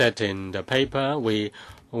 As said in the paper, we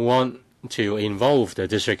want to involve the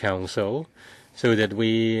district council so that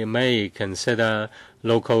we may consider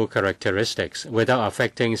local characteristics without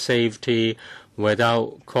affecting safety,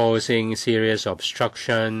 without causing serious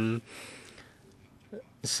obstruction,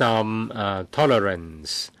 some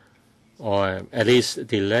tolerance or at least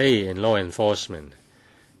delay in law enforcement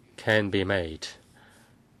can be made.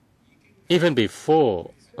 Even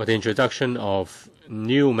before the introduction of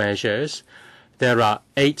new measures, there are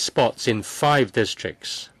 8 spots in 5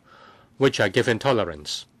 districts which are given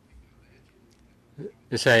tolerance.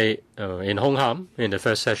 Say in Hong Kong in the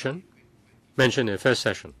first session, mentioned in the first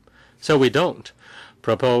session. So we don't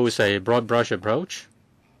propose a broad brush approach.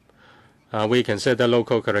 We consider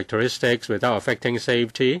local characteristics without affecting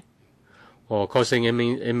safety or causing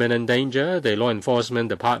imminent danger. The law enforcement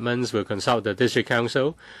departments will consult the district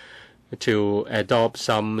council to adopt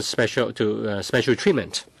some special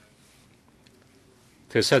treatment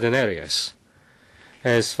to certain areas.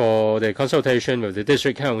 As for the consultation with the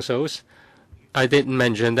district councils, I didn't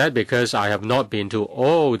mention that because I have not been to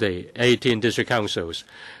all the 18 district councils.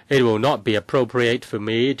 It will not be appropriate for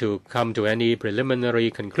me to come to any preliminary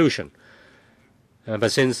conclusion.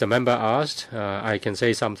 But since the member asked, I can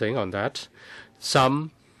say something on that.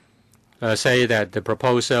 Some say that the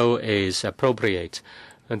proposal is appropriate.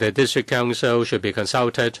 The district council should be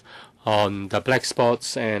consulted On the black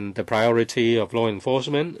spots and the priority of law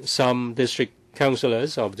enforcement, some district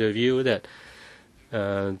councillors of the view that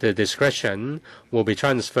the discretion will be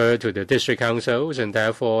transferred to the district councils, and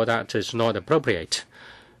therefore that is not appropriate.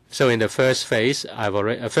 So in the first phase,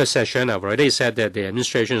 first session, I've already said that the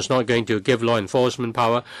administration is not going to give law enforcement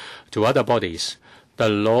power to other bodies. The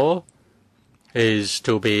law is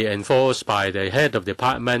to be enforced by the head of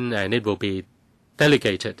department, and it will be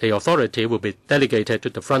delegated. The authority will be delegated to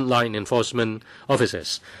the frontline enforcement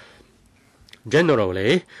officers.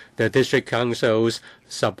 Generally, the district councils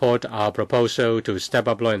support our proposal to step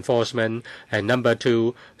up law enforcement, and number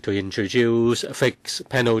 2, to introduce fixed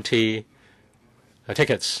penalty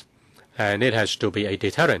tickets. And it has to be a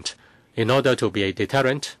deterrent. In order to be a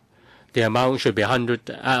deterrent, the amount should be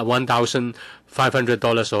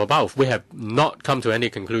 $1,500 or above. We have not come to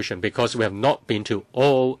any conclusion because we have not been to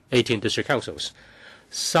all 18 district councils.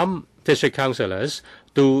 Some district councillors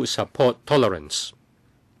do support tolerance.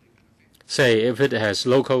 Say, if it has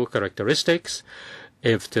local characteristics,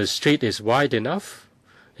 if the street is wide enough,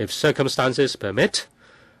 if circumstances permit,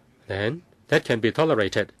 then that can be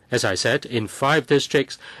tolerated. As I said, in 5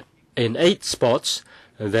 districts, in 8 spots,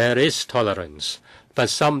 there is tolerance. But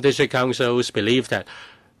some district councils believe that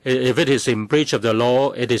if it is in breach of the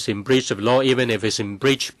law, it is in breach of the law even if it's in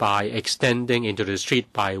breach by extending into the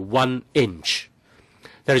street by 1 inch.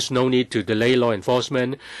 There is no need to delay law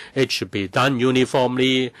enforcement. It should be done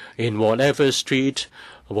uniformly in whatever street,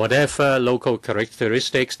 whatever local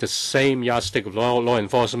characteristics, the same yardstick of law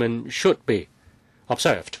enforcement should be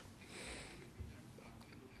observed.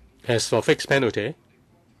 As for fixed penalty,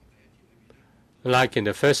 like in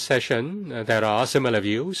the first session, there are similar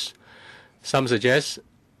views. Some suggest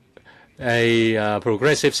a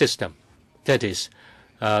progressive system. That is,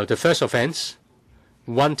 the first offense,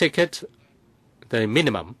 1 ticket, the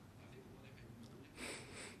minimum.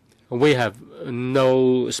 We have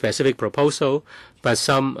no specific proposal, but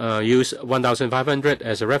some use 1,500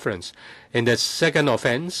 as a reference. In the second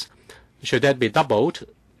offense, should that be doubled?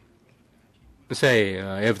 Say,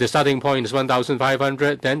 if the starting point is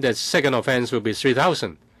 1,500, then the second offense will be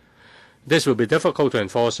 3,000. This will be difficult to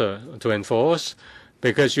enforce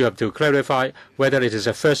because you have to clarify whether it is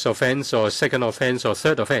a first offense or second offense or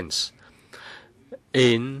third offense.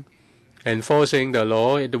 In enforcing the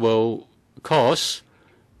law, it will cause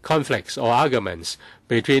conflicts or arguments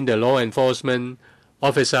between the law enforcement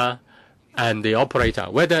officer and the operator.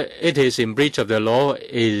 Whether it is in breach of the law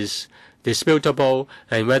is disputable,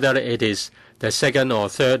 and whether it is the second or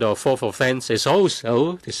third or fourth offense is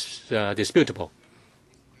also disputable.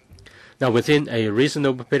 Now, within a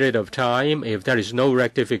reasonable period of time, if there is no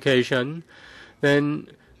rectification, then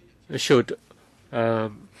should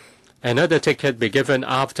another ticket be given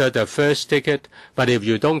after the first ticket? But if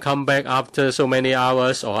you don't come back after so many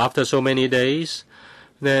hours or after so many days,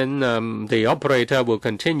 then the operator will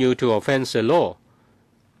continue to offend the law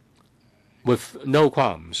with no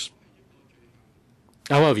qualms.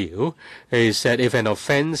 Our view is that if an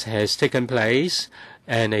offense has taken place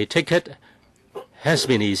and a ticket has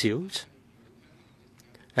been issued,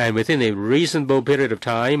 and within a reasonable period of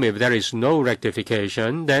time, if there is no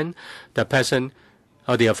rectification, then the person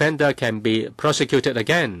or the offender can be prosecuted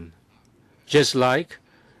again, just like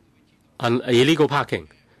illegal parking.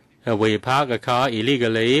 We park a car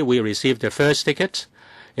illegally, we receive the first ticket.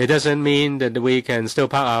 It doesn't mean that we can still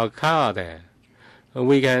park our car there.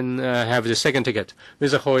 We can have the second ticket.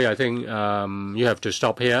 Mr. Hui, I think you have to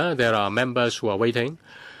stop here. There are members who are waiting.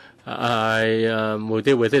 I will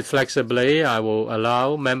deal with it flexibly. I will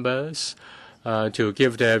allow members to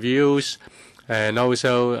give their views, and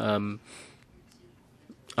also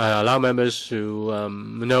allow members to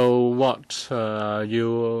know what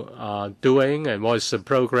you are doing and what is the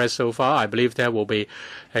progress so far. I believe there will be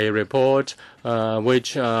a report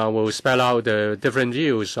which will spell out the different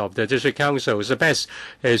views of the district councils. The best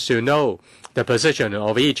is to know the position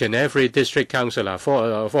of each and every district councillor,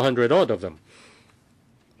 400 odd of them.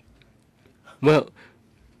 Well,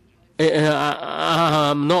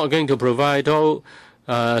 I'm not going to provide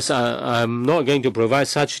I'm not going to provide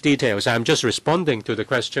such details. I'm just responding to the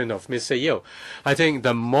question of Mr. Yiu. I think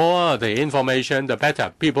the more the information, the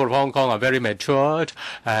better. People of Hong Kong are very matured,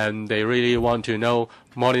 and they really want to know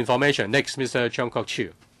more information. Next, Mr. Cheung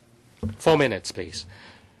Kok-chiu. 4 minutes, please.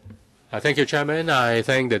 Thank you, Chairman. I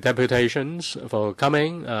thank the deputations for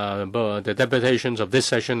coming, the deputations of this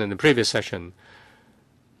session and the previous session.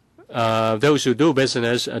 Those who do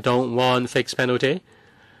business don't want fixed penalty,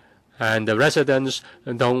 and the residents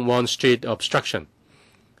don't want street obstruction.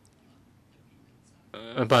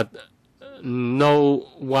 But no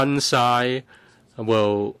one side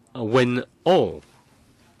will win all.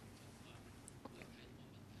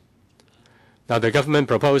 Now, the government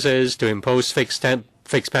proposes to impose fixed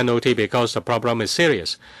penalty because the problem is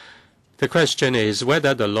serious. The question is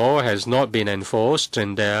whether the law has not been enforced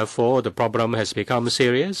and therefore the problem has become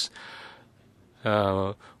serious.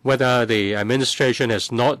 Whether the administration has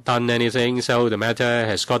not done anything, so the matter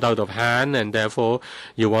has got out of hand, and therefore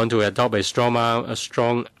you want to adopt a strong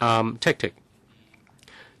arm tactic.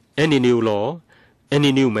 Any new law,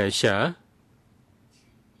 any new measure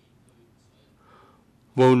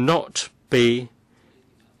will not be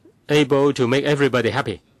able to make everybody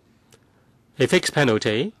happy. A fixed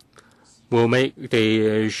penalty will make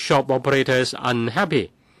the shop operators unhappy.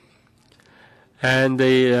 And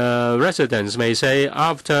the residents may say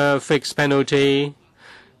after fixed penalty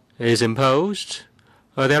is imposed,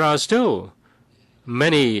 there are still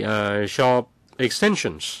many shop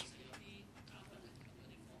extensions.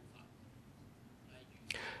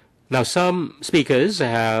 Now, some speakers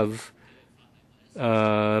have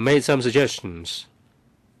made some suggestions.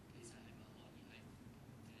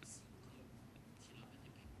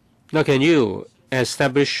 Now, can you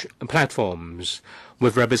establish platforms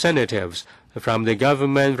with representatives from the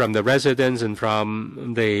government, from the residents, and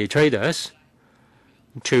from the traders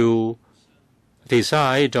to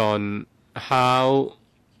decide on how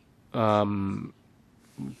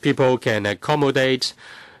people can accommodate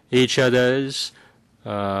each other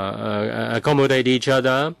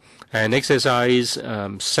and exercise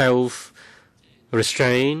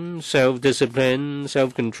self-restraint, self-discipline,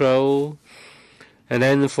 self-control. And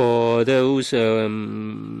then for those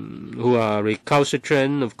who are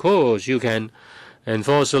recalcitrant, of course, you can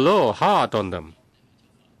enforce the law hard on them.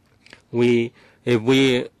 If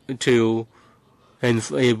we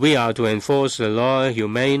are to enforce the law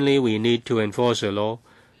humanely, we need to enforce the law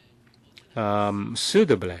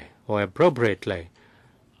suitably or appropriately.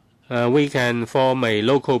 We can form a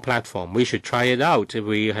local platform. We should try it out. If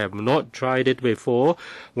we have not tried it before,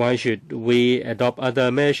 why should we adopt other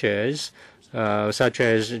measures such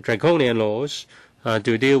as draconian laws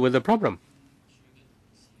to deal with the problem?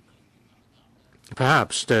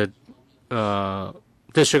 Perhaps the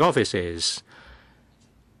district offices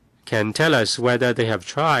can tell us whether they have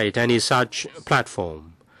tried any such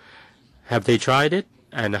platform. Have they tried it,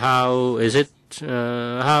 and how is it?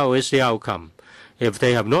 How is the outcome? If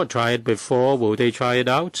they have not tried before, will they try it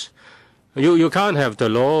out? You can't have the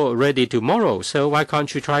law ready tomorrow, so why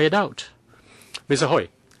can't you try it out? Mr. Hui.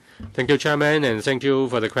 Thank you, Chairman, and thank you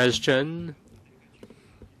for the question.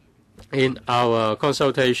 In our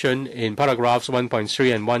consultation in paragraphs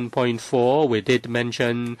 1.3 and 1.4, we did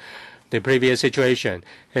mention the previous situation.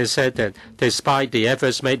 It said that despite the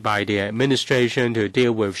efforts made by the administration to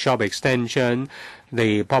deal with shop extension,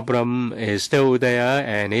 the problem is still there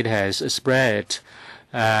and it has spread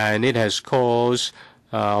and it has caused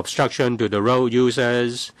obstruction to the road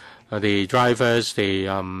users, the drivers, the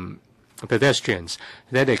pedestrians.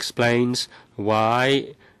 That explains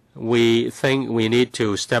why we think we need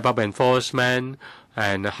to step up enforcement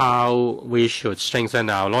and how we should strengthen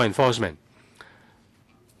our law enforcement.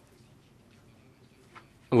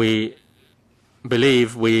 We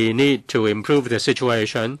believe we need to improve the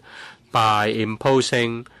situation by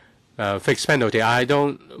imposing fixed penalty. I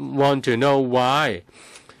don't want to know why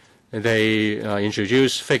they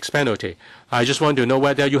introduce fixed penalty. I just want to know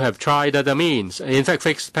whether you have tried other means. In fact,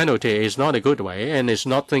 fixed penalty is not a good way and it's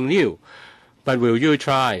nothing new. But will you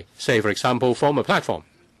try, say, for example, form a platform?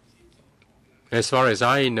 As far as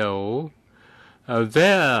I know,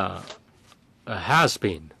 there has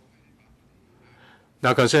been.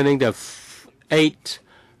 Now, concerning the 8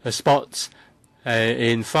 spots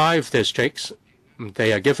in 5 districts,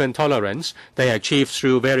 they are given tolerance. They are achieved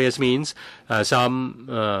through various means. Some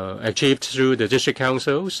achieved through the district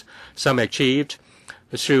councils. Some achieved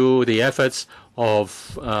through the efforts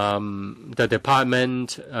of the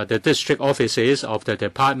department, the district offices of the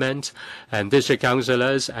department and district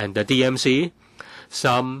councillors and the DMC.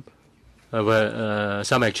 Some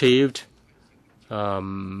achieved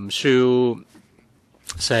through,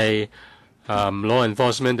 say, law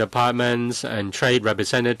enforcement departments and trade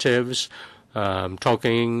representatives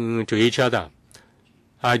talking to each other.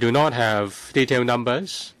 I do not have detailed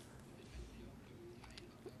numbers.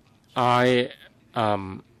 I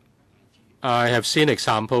have seen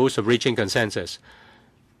examples of reaching consensus.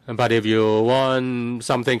 But if you want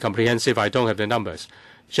something comprehensive, I don't have the numbers.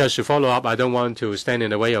 Just to follow up, I don't want to stand in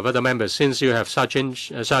the way of other members. Since you have such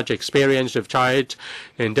experience, you've tried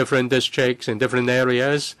in different districts, in different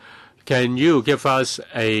areas, can you give us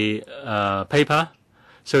a paper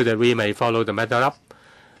so that we may follow the matter up?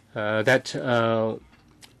 That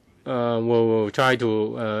will try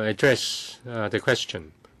to address the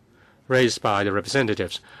question raised by the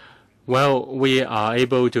representatives. Well, we are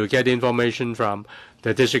able to get information from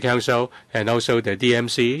the District Council and also the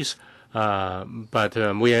DMCs, but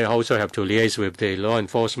we also have to liaise with the law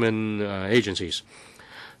enforcement agencies.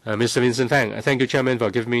 Mr. Vincent Fang, thank you, Chairman, for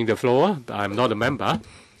giving me the floor. I'm not a member.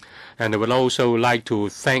 And I would also like to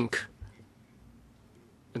thank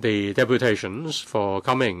the deputations for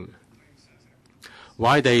coming.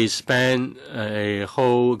 Why they spend a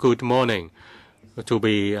whole good morning to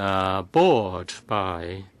be bored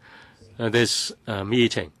by this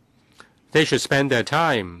meeting. They should spend their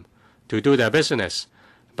time to do their business.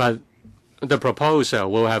 But the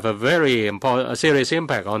proposal will have a very serious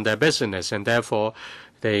impact on their business, and therefore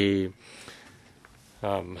they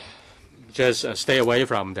just stay away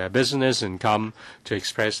from their business and come to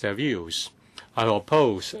express their views. I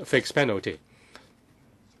oppose fixed penalty.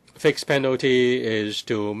 Fixed penalty is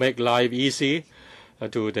to make life easy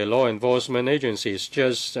to the law enforcement agencies.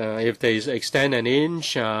 Just if they extend an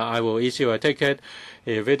inch, I will issue a ticket.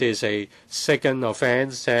 If it is a second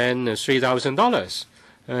offense, then $3,000.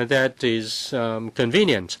 That is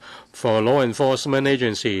convenient for law enforcement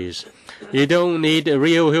agencies. You don't need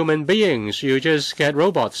real human beings. You just get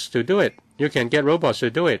robots to do it. You can get robots to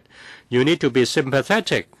do it. You need to be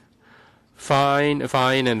sympathetic. Fine,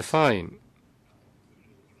 fine, and fine.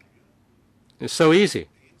 It's so easy.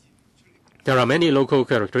 There are many local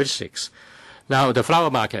characteristics. Now, the flower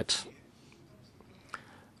market.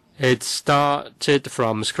 It started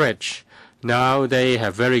from scratch. Now they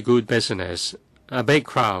have very good business, a big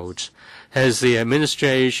crowd. Has the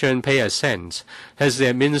administration paid a cent? Has the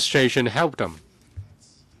administration helped them?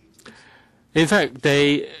 In fact,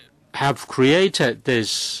 they have created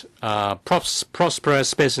this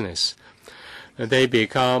prosperous business. They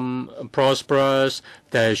become prosperous.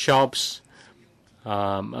 Their shops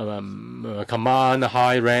command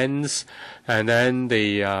high rents, and then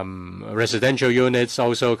the residential units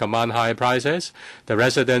also command high prices. The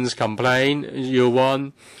residents complain, you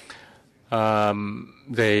want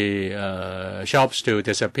the shops to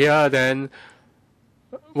disappear, then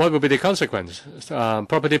what will be the consequence?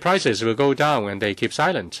 Property prices will go down, and they keep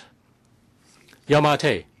silent.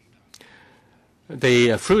 Yamate.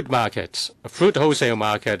 The fruit market, fruit wholesale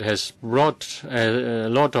market has brought a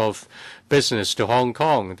lot of business to Hong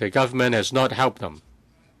Kong. The government has not helped them.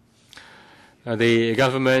 The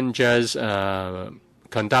government just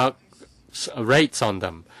conducts raids on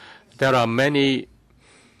them. There are many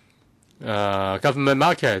government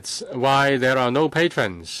markets. Why there are no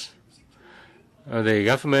patrons? The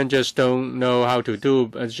government just don't know how to do.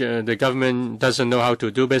 The government doesn't know how to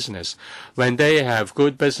do business. When they have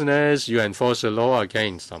good business, you enforce the law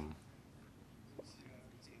against them.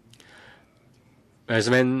 As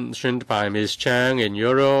mentioned by Ms. Chang, in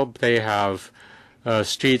Europe, they have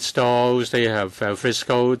street stalls, they have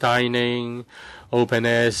frisco dining,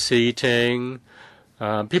 open-air seating.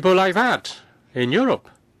 People like that in Europe.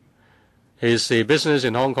 Is the business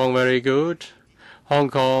in Hong Kong very good? Hong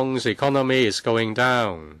Kong's economy is going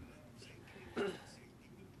down.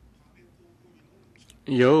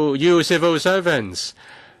 You civil servants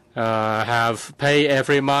have pay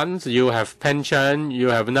every month. You have pension. You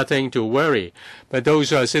have nothing to worry. But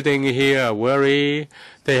those who are sitting here worry.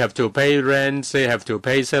 They have to pay rent. They have to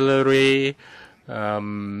pay salary.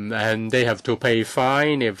 And they have to pay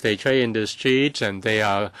fine if they trade in the streets. And they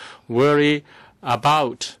are worried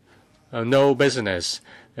about no business.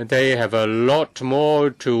 And they have a lot more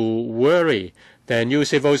to worry than you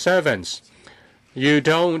civil servants. You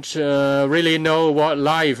don't really know what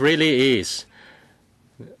life really is.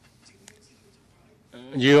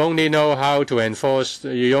 You only know how to enforce.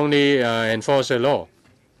 You only enforce the law.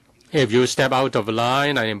 If you step out of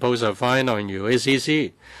line, I impose a fine on you. It's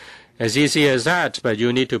easy, as easy as that. But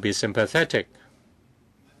you need to be sympathetic.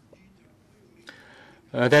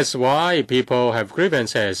 That's why people have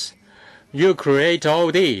grievances. You create all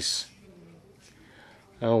these.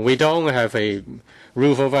 We don't have a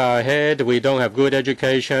roof over our head. We don't have good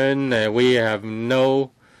education. We have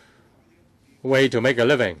no way to make a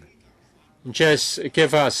living. Just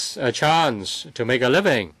give us a chance to make a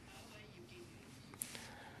living.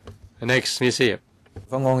 Next, Ms. Yip.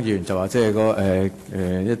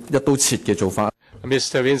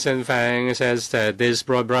 Mr. Vincent Fang says that this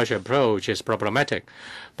broad brush approach is problematic,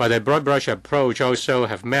 but a broad brush approach also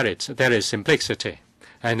have merits. There is simplicity,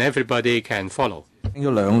 and everybody can follow.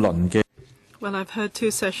 Well, I've heard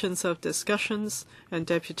 2 sessions of discussions and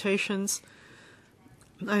deputations.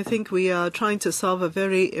 I think we are trying to solve a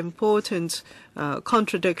very important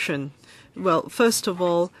contradiction. Well, first of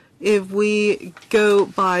all, if we go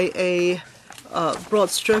by a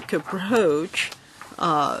broad stroke approach,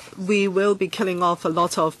 we will be killing off a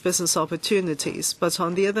lot of business opportunities. But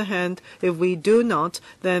on the other hand, if we do not,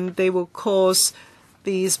 then they will cause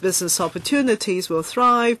these business opportunities will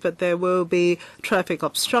thrive, but there will be traffic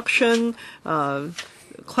obstruction,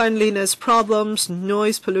 cleanliness problems,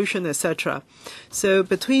 noise pollution, etc. So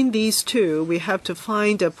between these two, we have to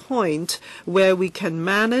find a point where we can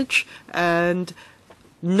manage and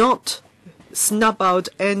not snub out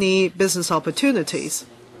any business opportunities.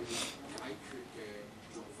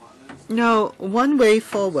 Now, one way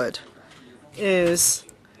forward is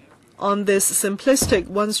on this simplistic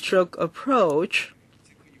one-stroke approach.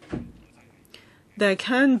 There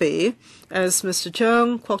can be, as Mr.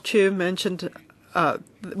 Cheung, Kwok Chu mentioned,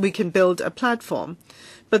 we can build a platform.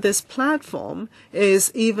 But this platform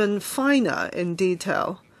is even finer in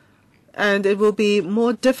detail, and it will be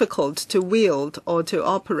more difficult to wield or to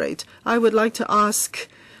operate. I would like to ask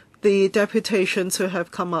the deputations who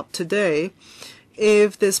have come up today,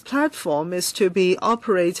 if this platform is to be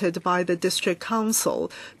operated by the district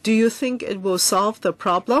council, do you think it will solve the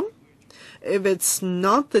problem? If it's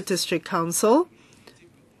not the district council,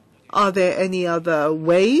 are there any other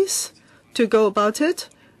ways to go about it?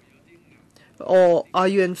 Or are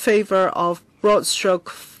you in favor of broad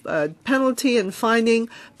stroke penalty and fining,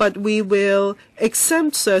 but we will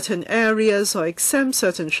exempt certain areas or exempt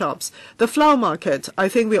certain shops? The flower market, I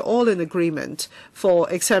think we're all in agreement for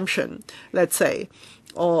exemption, let's say,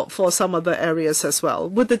 or for some other areas as well.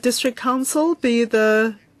 Would the district council be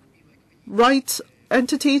the right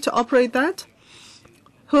entity to operate that?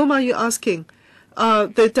 Whom are you asking?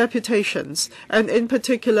 The deputations, and in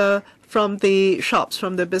particular from the shops,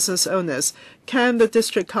 from the business owners. Can the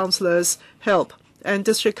district councillors help? And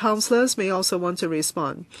district councillors may also want to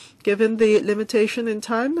respond. Given the limitation in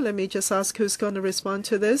time, let me just ask who's going to respond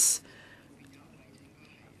to this.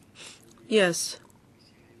 Yes.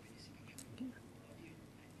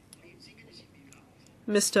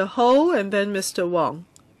 Mr. Ho and then Mr. Wong.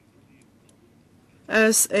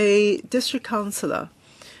 As a district councillor,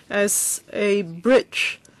 as a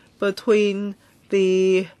bridge between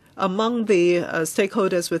among the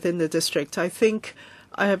stakeholders within the district, I think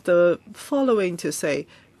I have the following to say.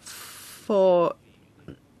 For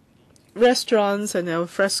restaurants and al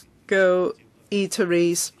fresco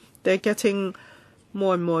eateries, they're getting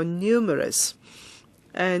more and more numerous,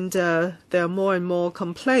 and there are more and more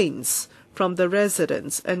complaints from the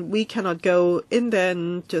residents, and we cannot go in there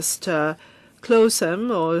and just close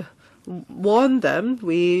them or warn them.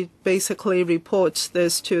 We basically report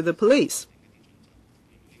this to the police.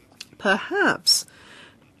 Perhaps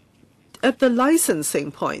at the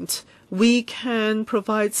licensing point, we can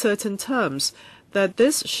provide certain terms that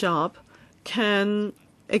this shop can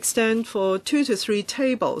extend for 2 to 3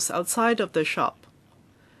 tables outside of the shop.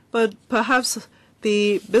 But perhaps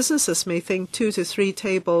the businesses may think 2 to 3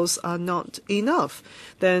 tables are not enough.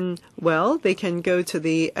 Then, well, they can go to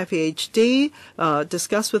the FEHD,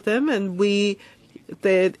 discuss with them, and the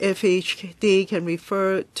FEHD can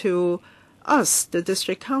refer to us, the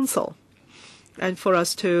district council, and for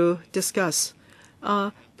us to discuss.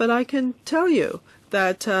 But I can tell you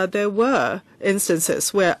that there were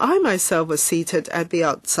instances where I myself was seated at the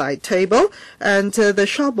outside table, and the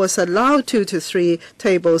shop was allowed 2 to 3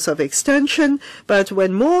 tables of extension. But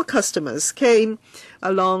when more customers came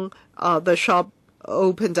along, the shop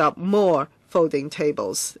opened up more folding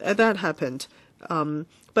tables. And that happened.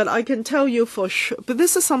 But I can tell you for sure, but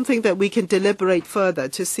this is something that we can deliberate further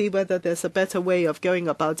to see whether there's a better way of going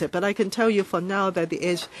about it. But I can tell you for now that the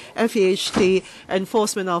FEHD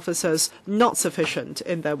enforcement officers not sufficient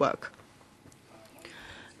in their work.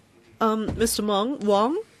 Mr.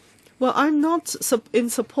 Wong, well, I'm not in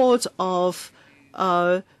support of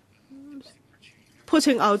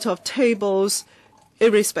putting out of tables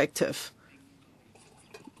irrespective.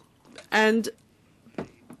 And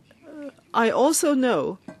I also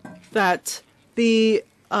know that the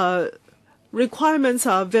requirements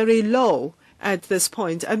are very low at this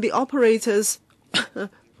point, and the operators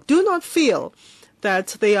do not feel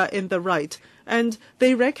that they are in the right. And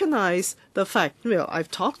they recognize the fact, I've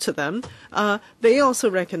talked to them, they also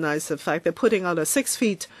recognize the fact that putting out a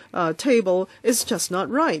 6-feet table is just not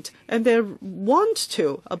right, and they want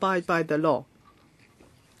to abide by the law.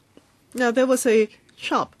 Now, there was a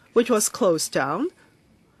shop which was closed down,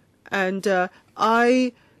 and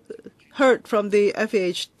I heard from the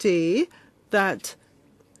FHD that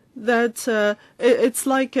it's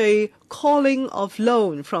like a calling of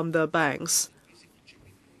loan from the banks.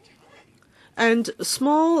 And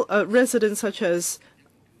small residents such as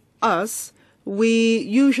us we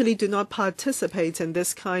usually do not participate in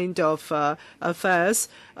this kind of affairs,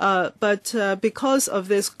 but because of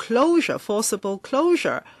this closure, forcible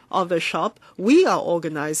closure of the shop, we are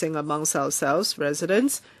organizing amongst ourselves,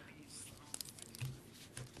 residents.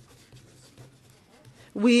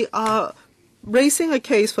 We are raising a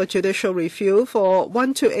case for judicial review for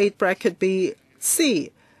 128 bracket B,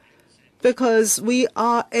 C, because we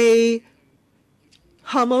are a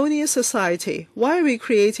harmonious society. Why are we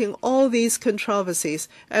creating all these controversies?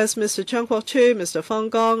 As Mr. Chang Kwok-chu, Mr. Fang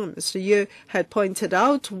Gong, and Mr. Yu had pointed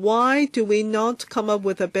out, why do we not come up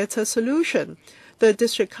with a better solution? The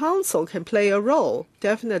district council can play a role,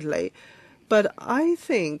 definitely. But I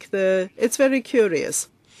think it's very curious.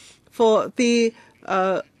 For the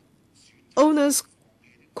owners'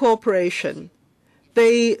 corporation,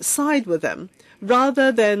 they side with them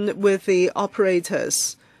rather than with the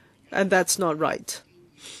operators, and that's not right.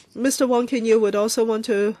 Mr. Wong Kin-yew would also want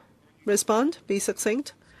to respond, be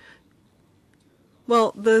succinct.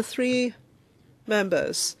 Well, the three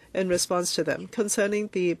members, in response to them, concerning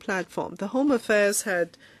the platform, the Home Affairs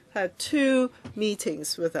had 2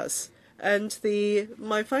 meetings with us, and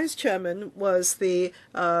my vice chairman was the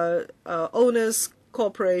Owners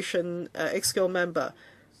Corporation ExCo member,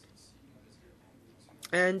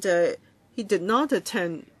 and he did not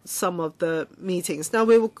attend some of the meetings. Now,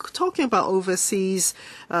 we were talking about overseas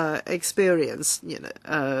experience.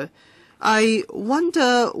 I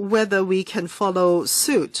wonder whether we can follow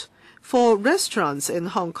suit. For restaurants in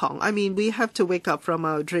Hong Kong, I mean, we have to wake up from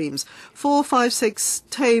our dreams. 4, 5, 6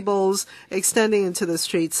 tables extending into the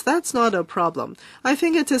streets, that's not a problem. I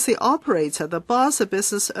think it is the operator, the boss, the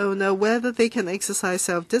business owner, whether they can exercise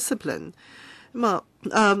self-discipline. Well,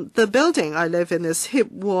 the building I live in is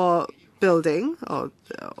Hip War building, or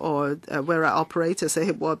where I operate is a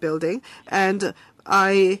Hip War building, and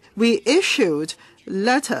we issued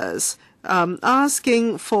letters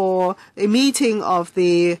asking for a meeting of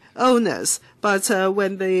the owners, but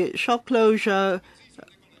when the shop closure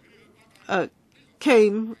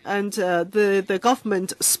came and the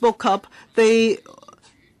government spoke up, they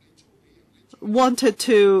wanted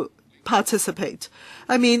to participate.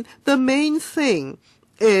 I mean, the main thing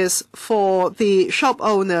is for the shop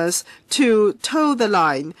owners to toe the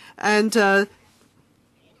line, and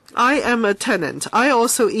I am a tenant. I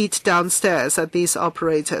also eat downstairs at these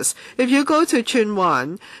operators. If you go to Tsuen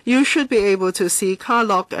Wan, you should be able to see Ka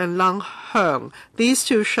Lok and Lang Heung, these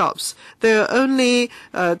 2 shops. There are only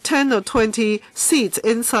 10 or 20 seats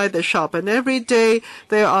inside the shop, and every day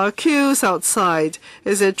there are queues outside.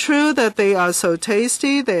 Is it true that they are so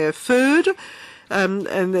tasty, their food?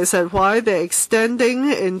 And is that why they're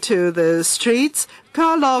extending into the streets?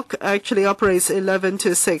 Ka Lok actually operates 11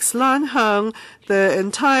 to 6. Lan Heung, the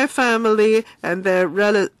entire family and their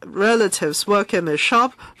relatives work in the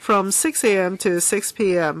shop from 6 a.m. to 6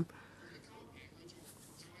 p.m.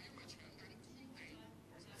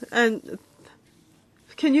 And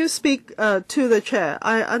can you speak to the chair?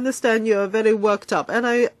 I understand you're very worked up,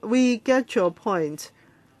 and we get your point.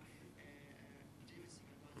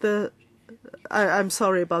 I'm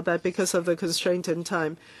sorry about that because of the constraint in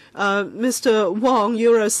time. Mr. Wong,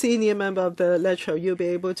 you're a senior member of the LECHO. You'll be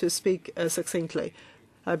able to speak succinctly,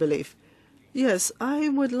 I believe. Yes, I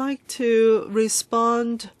would like to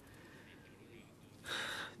respond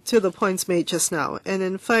to the points made just now. And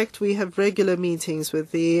in fact, we have regular meetings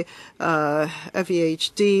with the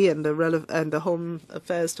FEHD and the Home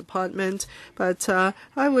Affairs Department. But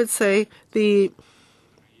I would say the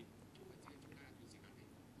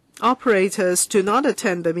operators do not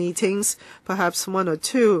attend the meetings, perhaps 1 or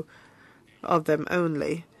 2 of them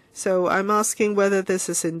only. So I'm asking whether this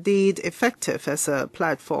is indeed effective as a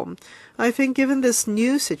platform. I think given this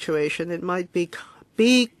new situation, it might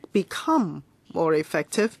become more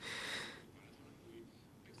effective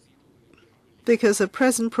because the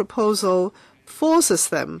present proposal forces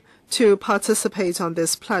them to participate on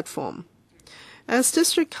this platform. As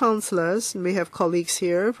district councillors, and we have colleagues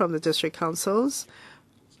here from the district councils,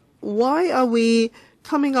 why are we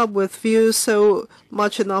coming up with views so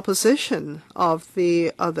much in opposition of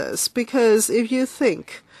the others? Because if you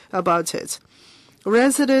think about it,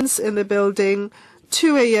 residents in the building,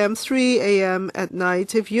 2 a.m., 3 a.m. at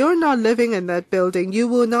night, if you're not living in that building, you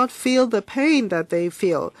will not feel the pain that they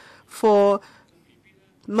feel. For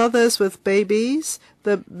mothers with babies,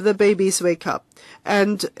 the babies wake up.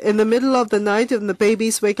 And in the middle of the night, when the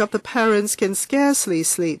babies wake up, the parents can scarcely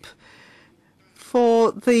sleep.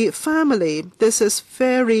 For the family, this is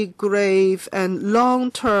very grave and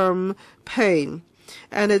long-term pain.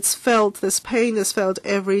 And this pain is felt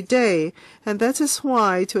every day. And that is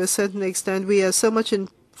why, to a certain extent, we are so much in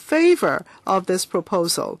favor of this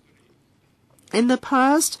proposal. In the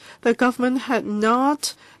past, the government had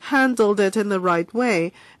not handled it in the right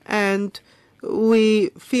way, and we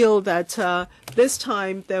feel that this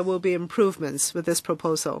time there will be improvements with this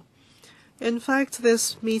proposal. In fact,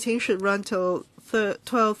 this meeting should run till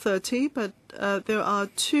 12:30, but there are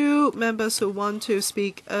two members who want to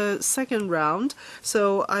speak a second round,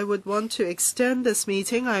 so I would want to extend this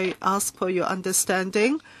meeting. I ask for your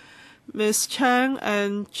understanding. Ms. Chang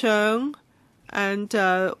and Chung and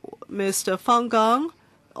Mr. Fang Gang,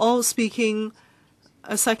 all speaking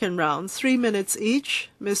a second round, 3 minutes each.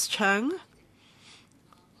 Ms. Chang.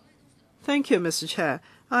 Thank you, Mr. Chair.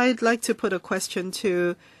 I'd like to put a question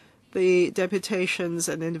to the deputations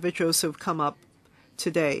and individuals who've come up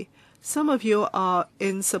today. Some of you are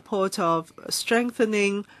in support of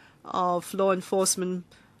strengthening of law enforcement,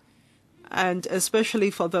 and especially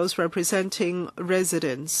for those representing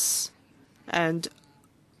residents and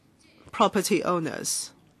property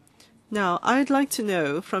owners. Now, I'd like to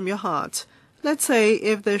know from your heart, let's say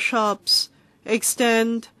if the shops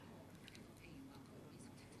extend,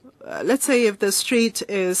 let's say if the street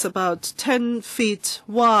is about 10 feet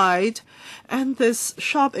wide and this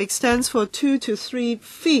shop extends for 2 to 3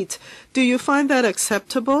 feet, do you find that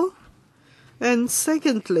acceptable? And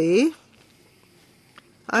secondly,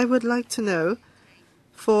 I would like to know,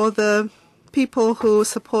 for the people who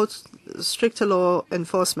support stricter law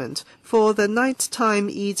enforcement, for the nighttime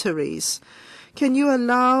eateries, can you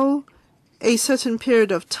allow a certain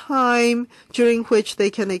period of time during which they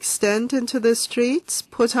can extend into the streets,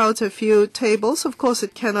 put out a few tables? Of course,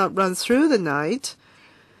 it cannot run through the night,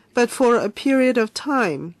 but for a period of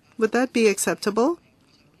time, would that be acceptable?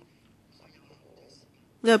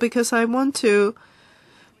 No, because I want to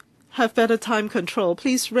have better time control.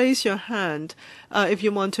 Please raise your hand if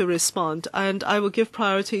you want to respond, and I will give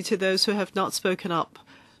priority to those who have not spoken up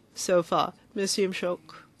so far. Ms. Yim Shok,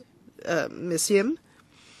 Ms. Yim.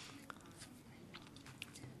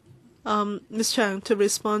 Ms. Chang, to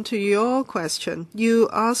respond to your question, you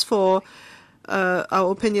asked for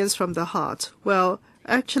our opinions from the heart. Well,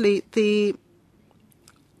 actually, the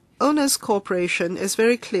Owners Corporation is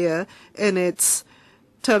very clear in its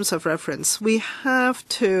terms of reference. We have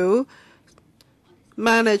to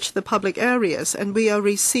manage the public areas, and we are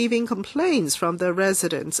receiving complaints from the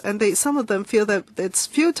residents, and some of them feel that it's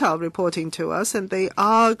futile reporting to us, and they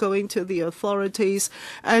are going to the authorities,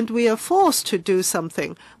 and we are forced to do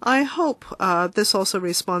something. I hope this also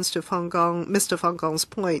responds to Mr. Fang Gang's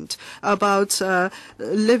point about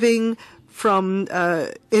living from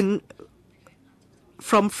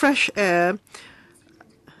fresh air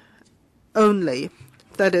only.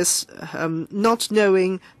 That is, not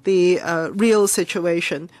knowing the real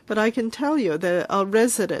situation. But I can tell you there are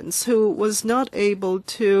residents who was not able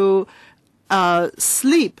to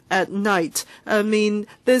sleep at night. I mean,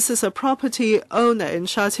 this is a property owner in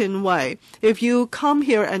Shatin Wai. If you come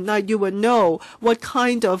here at night, you will know what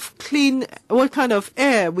kind of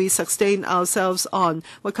air we sustain ourselves on,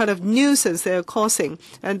 what kind of nuisance they are causing.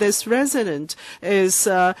 And this resident is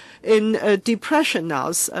in depression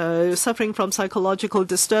now, suffering from psychological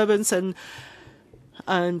disturbance, and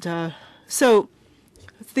so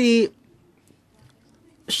the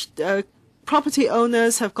property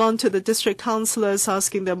owners have gone to the district councillors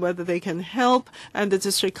asking them whether they can help, and the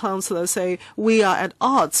district councillors say, we are at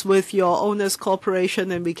odds with your owners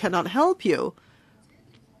corporation and we cannot help you.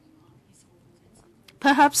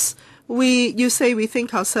 Perhaps you say we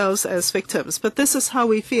think ourselves as victims, but this is how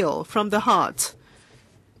we feel from the heart.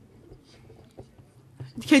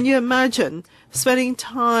 Can you imagine spending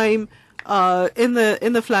time in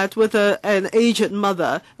the flat with an aged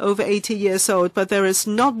mother over 80 years old, but there is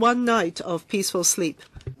not one night of peaceful sleep?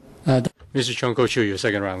 Mr. Chung Ko-chiu, your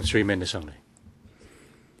second round, 3 minutes only.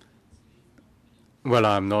 Well,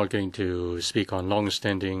 I'm not going to speak on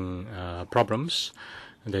long-standing problems.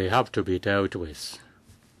 They have to be dealt with.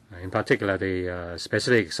 In particular, the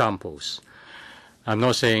specific examples. I'm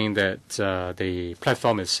not saying that the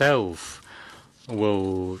platform itself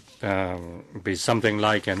will be something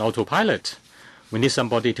like an autopilot. We need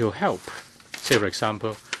somebody to help. Say, for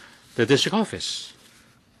example, the district office.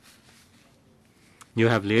 You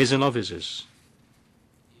have liaison officers.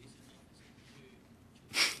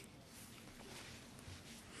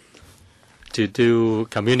 to do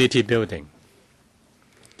community building.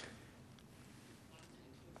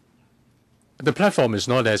 The platform is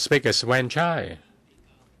not as big as Wan Chai.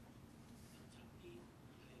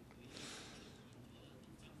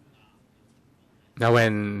 Now,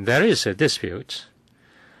 when there is a dispute,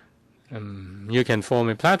 you can form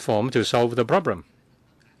a platform to solve the problem.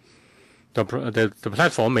 the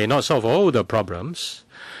platform may not solve all the problems.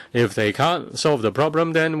 If they can't solve the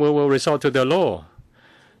problem, then we will resort to the law,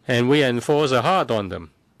 and we enforce hard on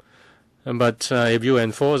them. But if you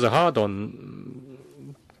enforce hard on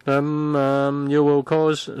them, you will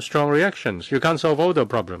cause strong reactions. You can't solve all the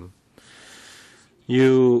problem.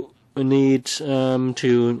 You need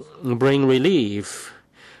to bring relief.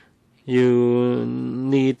 You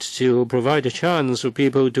need to provide a chance for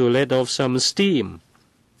people to let off some steam.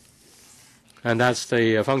 And that's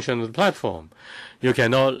the function of the platform. You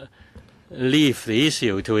cannot leave the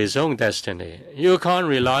issue to its own destiny. You can't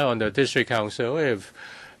rely on the district council if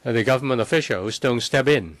the government officials don't step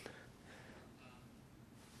in.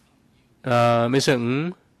 Mr.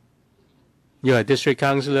 Ng, you are district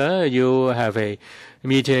councillor. You have a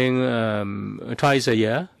meeting twice a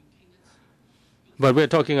year. But we're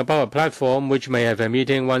talking about a platform which may have a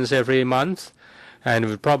meeting once every month. And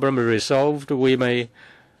if the problem is resolved,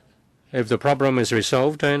 if the problem is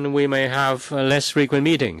resolved, then we may have less frequent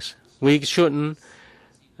meetings. We shouldn't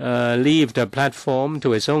leave the platform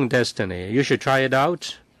to its own destiny. You should try it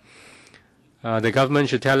out. The government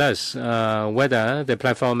should tell us whether the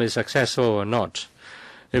platform is successful or not.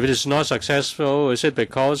 If it is not successful, is it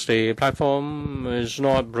because the platform is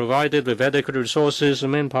not provided with adequate resources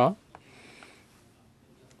and manpower?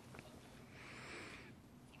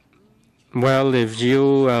 Well, if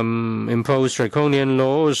you impose draconian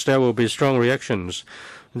laws, there will be strong reactions.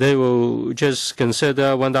 They will just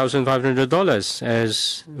consider $1,500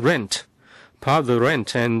 as rent, part of the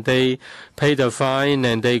rent, and they pay the fine,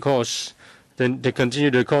 and they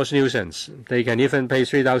continue to cause nuisance. They can even pay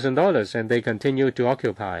 $3,000, and they continue to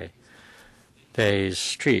occupy the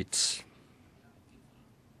streets.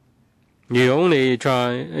 You only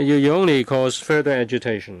cause further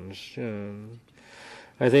agitations.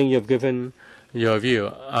 I think you've given your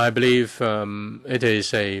view. I believe it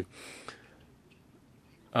is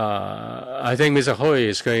I think Mr. Hui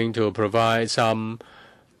is going to provide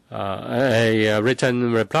a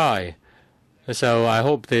written reply. So I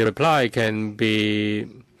hope the reply can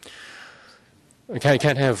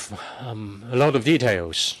have a lot of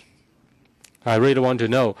details. I really want to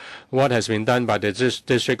know what has been done by the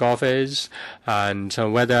district office and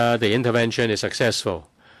whether the intervention is successful.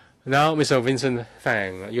 Now, Mr. Vincent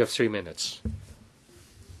Fang, you have 3 minutes.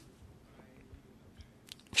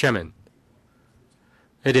 Chairman,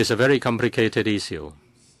 it is a very complicated issue.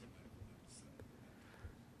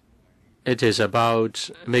 It is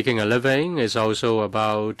about making a living. It's also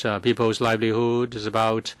about people's livelihood. It's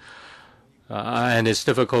about, and it's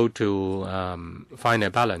difficult to find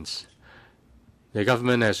a balance. The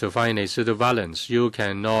government has to find a suitable balance. You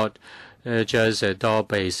cannot just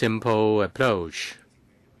adopt a simple approach.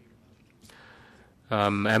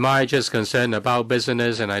 Am I just concerned about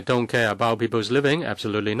business and I don't care about people's living?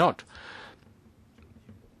 Absolutely not.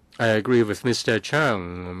 I agree with Mr.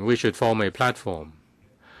 Chung. We should form a platform.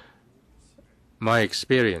 My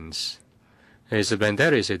experience is when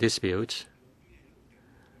there is a dispute,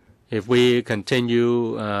 if we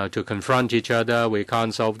continue to confront each other, we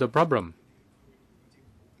can't solve the problem.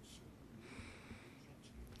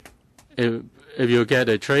 If you get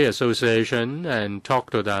a trade association and talk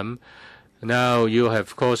to them, now you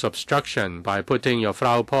have caused obstruction by putting your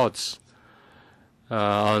flower pots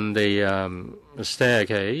on the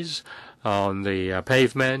staircase, on the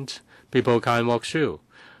pavement. People can't walk through.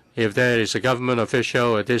 If there is a government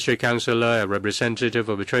official, a district councillor, a representative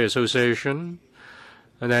of a trade association,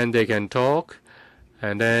 and then they can talk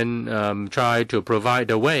and then try to provide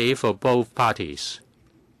a way for both parties.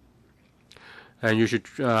 And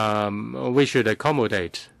we should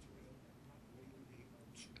accommodate.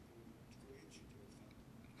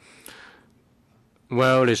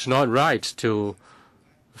 Well, it's not right to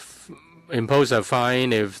impose a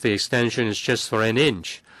fine if the extension is just for an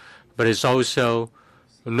inch, but it's also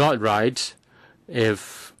not right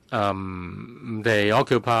if they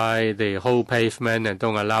occupy the whole pavement and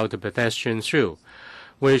don't allow the pedestrians through.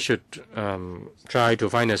 We should try to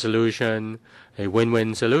find a solution, a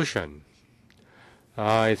win-win solution.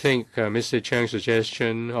 I think Mr. Chang's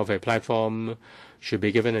suggestion of a platform should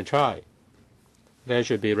be given a try. There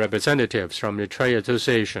should be representatives from the trade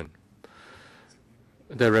association.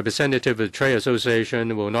 The representative of the trade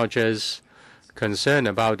association will not just concern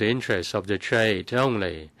about the interests of the trade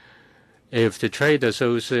only. If the trade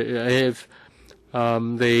the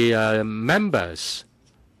members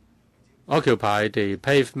occupy the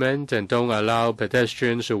pavement and don't allow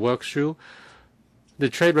pedestrians to walk through, the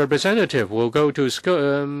trade representative will go to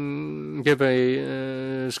give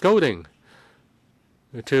a scolding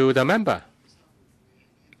to the member.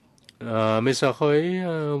 Mr. Hui,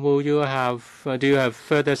 do you have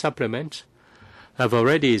further supplement? I've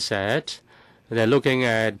already said that looking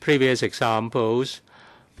at previous examples,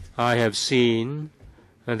 I have seen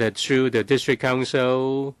that through the district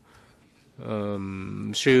council,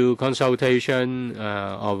 through consultation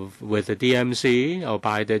with the DMC or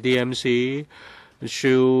by the DMC,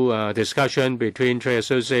 through discussion between trade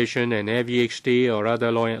association and FEHD or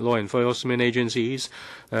other law enforcement agencies,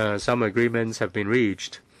 some agreements have been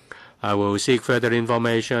reached. I will seek further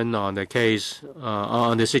information on the case,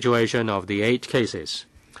 on the situation of the 8 cases.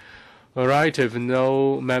 All right, if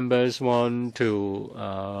no members want to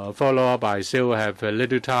follow up, I still have a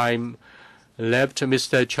little time left.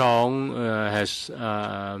 Mr. Chong has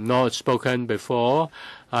not spoken before.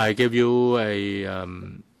 I give you a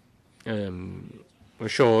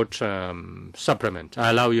short supplement. I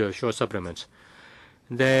allow you a short supplement.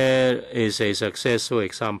 There is a successful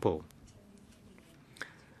example.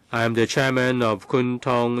 I am the chairman of Kwun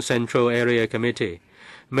Tong Central Area Committee.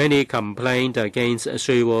 Many complained against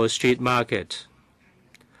Sui Wo Street Market,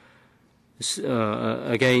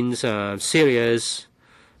 against serious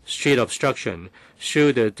street obstruction.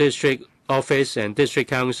 Through the district office and district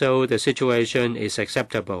council, the situation is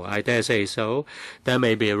acceptable. I dare say so. There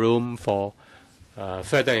may be room for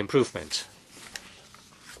further improvement.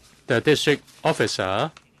 The district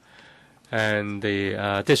officer and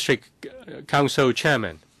the district council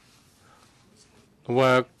chairman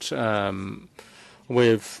worked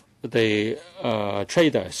with the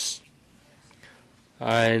traders,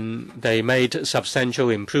 and they made substantial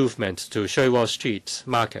improvements to Sui Wo Street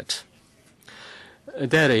Market.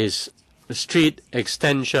 There is street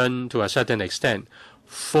extension to a certain extent,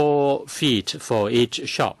 4 feet for each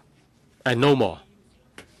shop, and no more.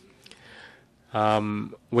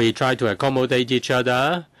 We try to accommodate each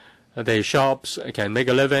other. The shops can make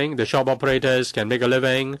a living, the shop operators can make a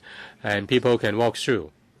living, and people can walk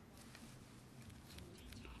through.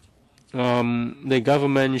 The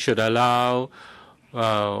government should allow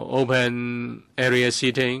open area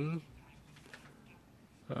seating.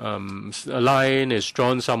 A line is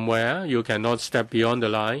drawn somewhere. You cannot step beyond the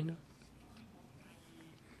line.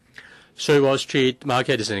 Sui Wo Street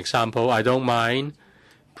Market is an example. I don't mind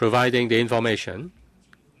providing the information,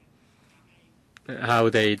 how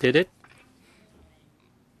they did it.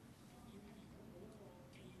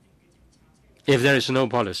 If there is no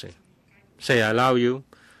policy, say I allow you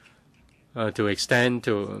to extend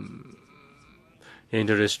to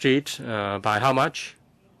into the street by how much?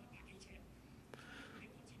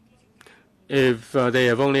 If they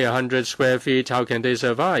have only 100 square feet, how can they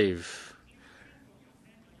survive?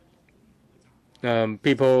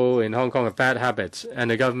 People in Hong Kong have bad habits, and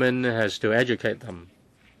the government has to educate them.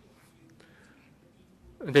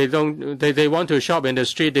 They want to shop in the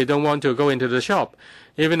street. They don't want to go into the shop.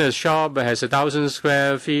 Even a shop has 1,000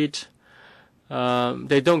 square feet.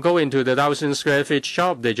 They don't go into the 1,000 square feet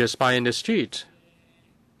shop. They just buy in the street.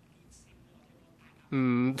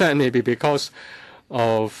 That may be because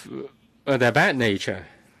of their bad nature,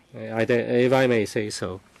 if I may say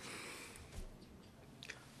so.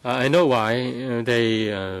 I know why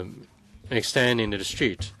they extend into the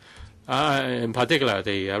street, in particular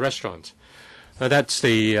the restaurants. That's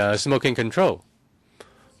the smoking control.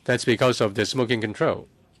 That's because of the smoking control.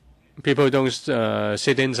 People don't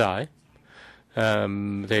sit inside.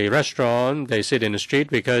 The restaurant, they sit in the street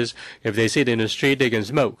because if they sit in the street, they can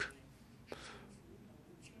smoke.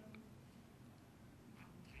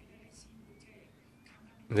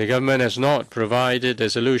 The government has not provided a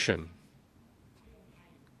solution.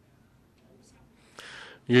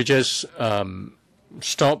 You just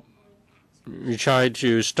stop. You try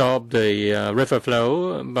to stop the river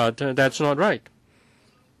flow, but that's not right.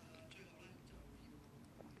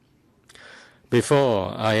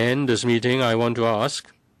 Before I end this meeting, I want to ask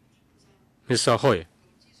Mr. Hui.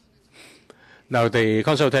 Now, the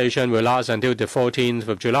consultation will last until the 14th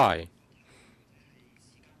of July.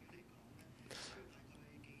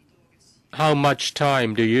 How much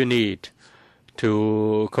time do you need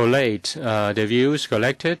to collate the views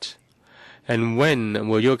collected? And when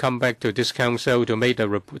will you come back to this council to make a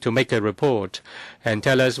report and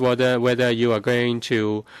tell us whether you are going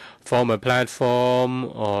to form a platform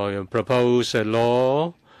or propose a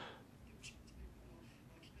law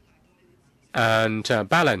and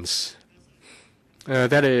balance?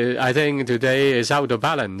 That is, I think today is out of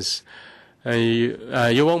balance.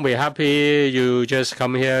 You won't be happy. You just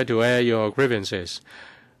come here to air your grievances.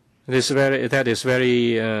 That is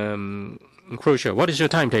very crucial. What is your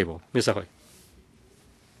timetable, Mr. Hui?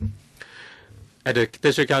 At the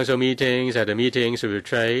district council meetings, at the meetings with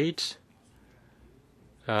trade,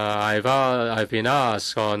 I've been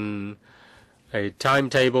asked on a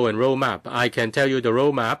timetable and roadmap. I can tell you the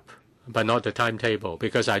roadmap, but not the timetable,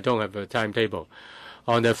 because I don't have a timetable.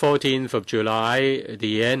 On the 14th of July,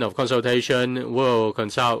 the end of consultation, will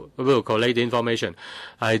collect the information.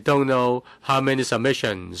 I don't know how many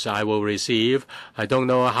submissions I will receive. I don't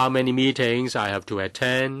know how many meetings I have to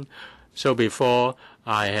attend. So before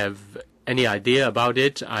I have any idea about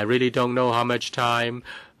it, I really don't know how much time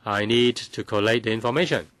I need to collect the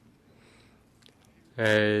information.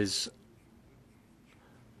 As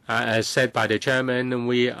said by the chairman,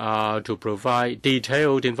 we are to provide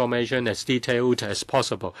detailed information, as detailed as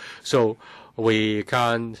possible, so we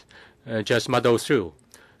can't just muddle through.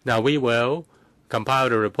 Now we will compile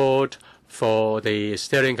the report for the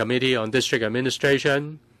Steering Committee on District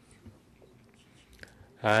Administration,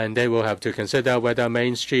 and they will have to consider whether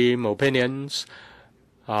mainstream opinions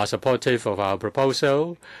are supportive of our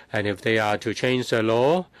proposal, and if they are to change the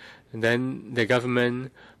law, then the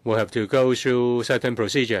government will have to go through certain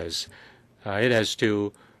procedures. It has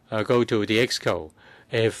to go to the EXCO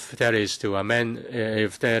if there is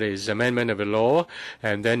amendment of the law,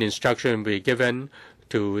 and then instruction will be given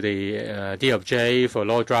to the DOJ for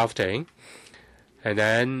law drafting, and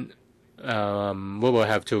then we will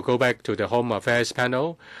have to go back to the Home Affairs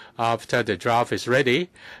panel after the draft is ready,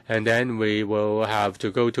 and then we will have to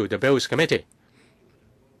go to the Bills Committee.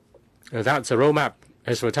 That's a roadmap.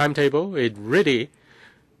 As for timetable, it really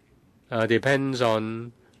depends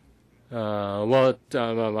on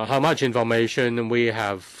how much information we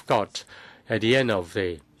have got at the end of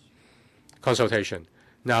the consultation.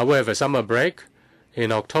 Now we have a summer break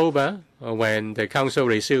in October when the council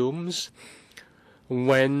resumes.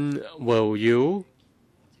 When will you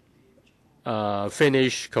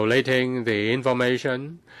finish collating the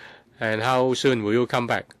information, and how soon will you come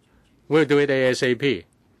back? We'll do it ASAP.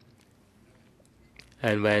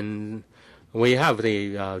 And when we have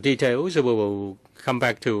the details, we will come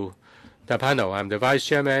back to the panel. I'm the vice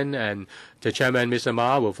chairman, and the chairman, Mr.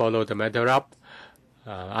 Ma, will follow the matter up.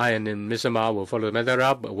 I and Mr. Ma will follow the matter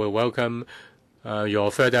up. We'll welcome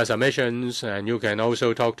your further submissions, and you can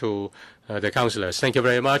also talk to the councillors. Thank you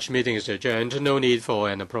very much. Meeting is adjourned. No need for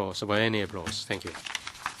an applause, for any applause. Thank you.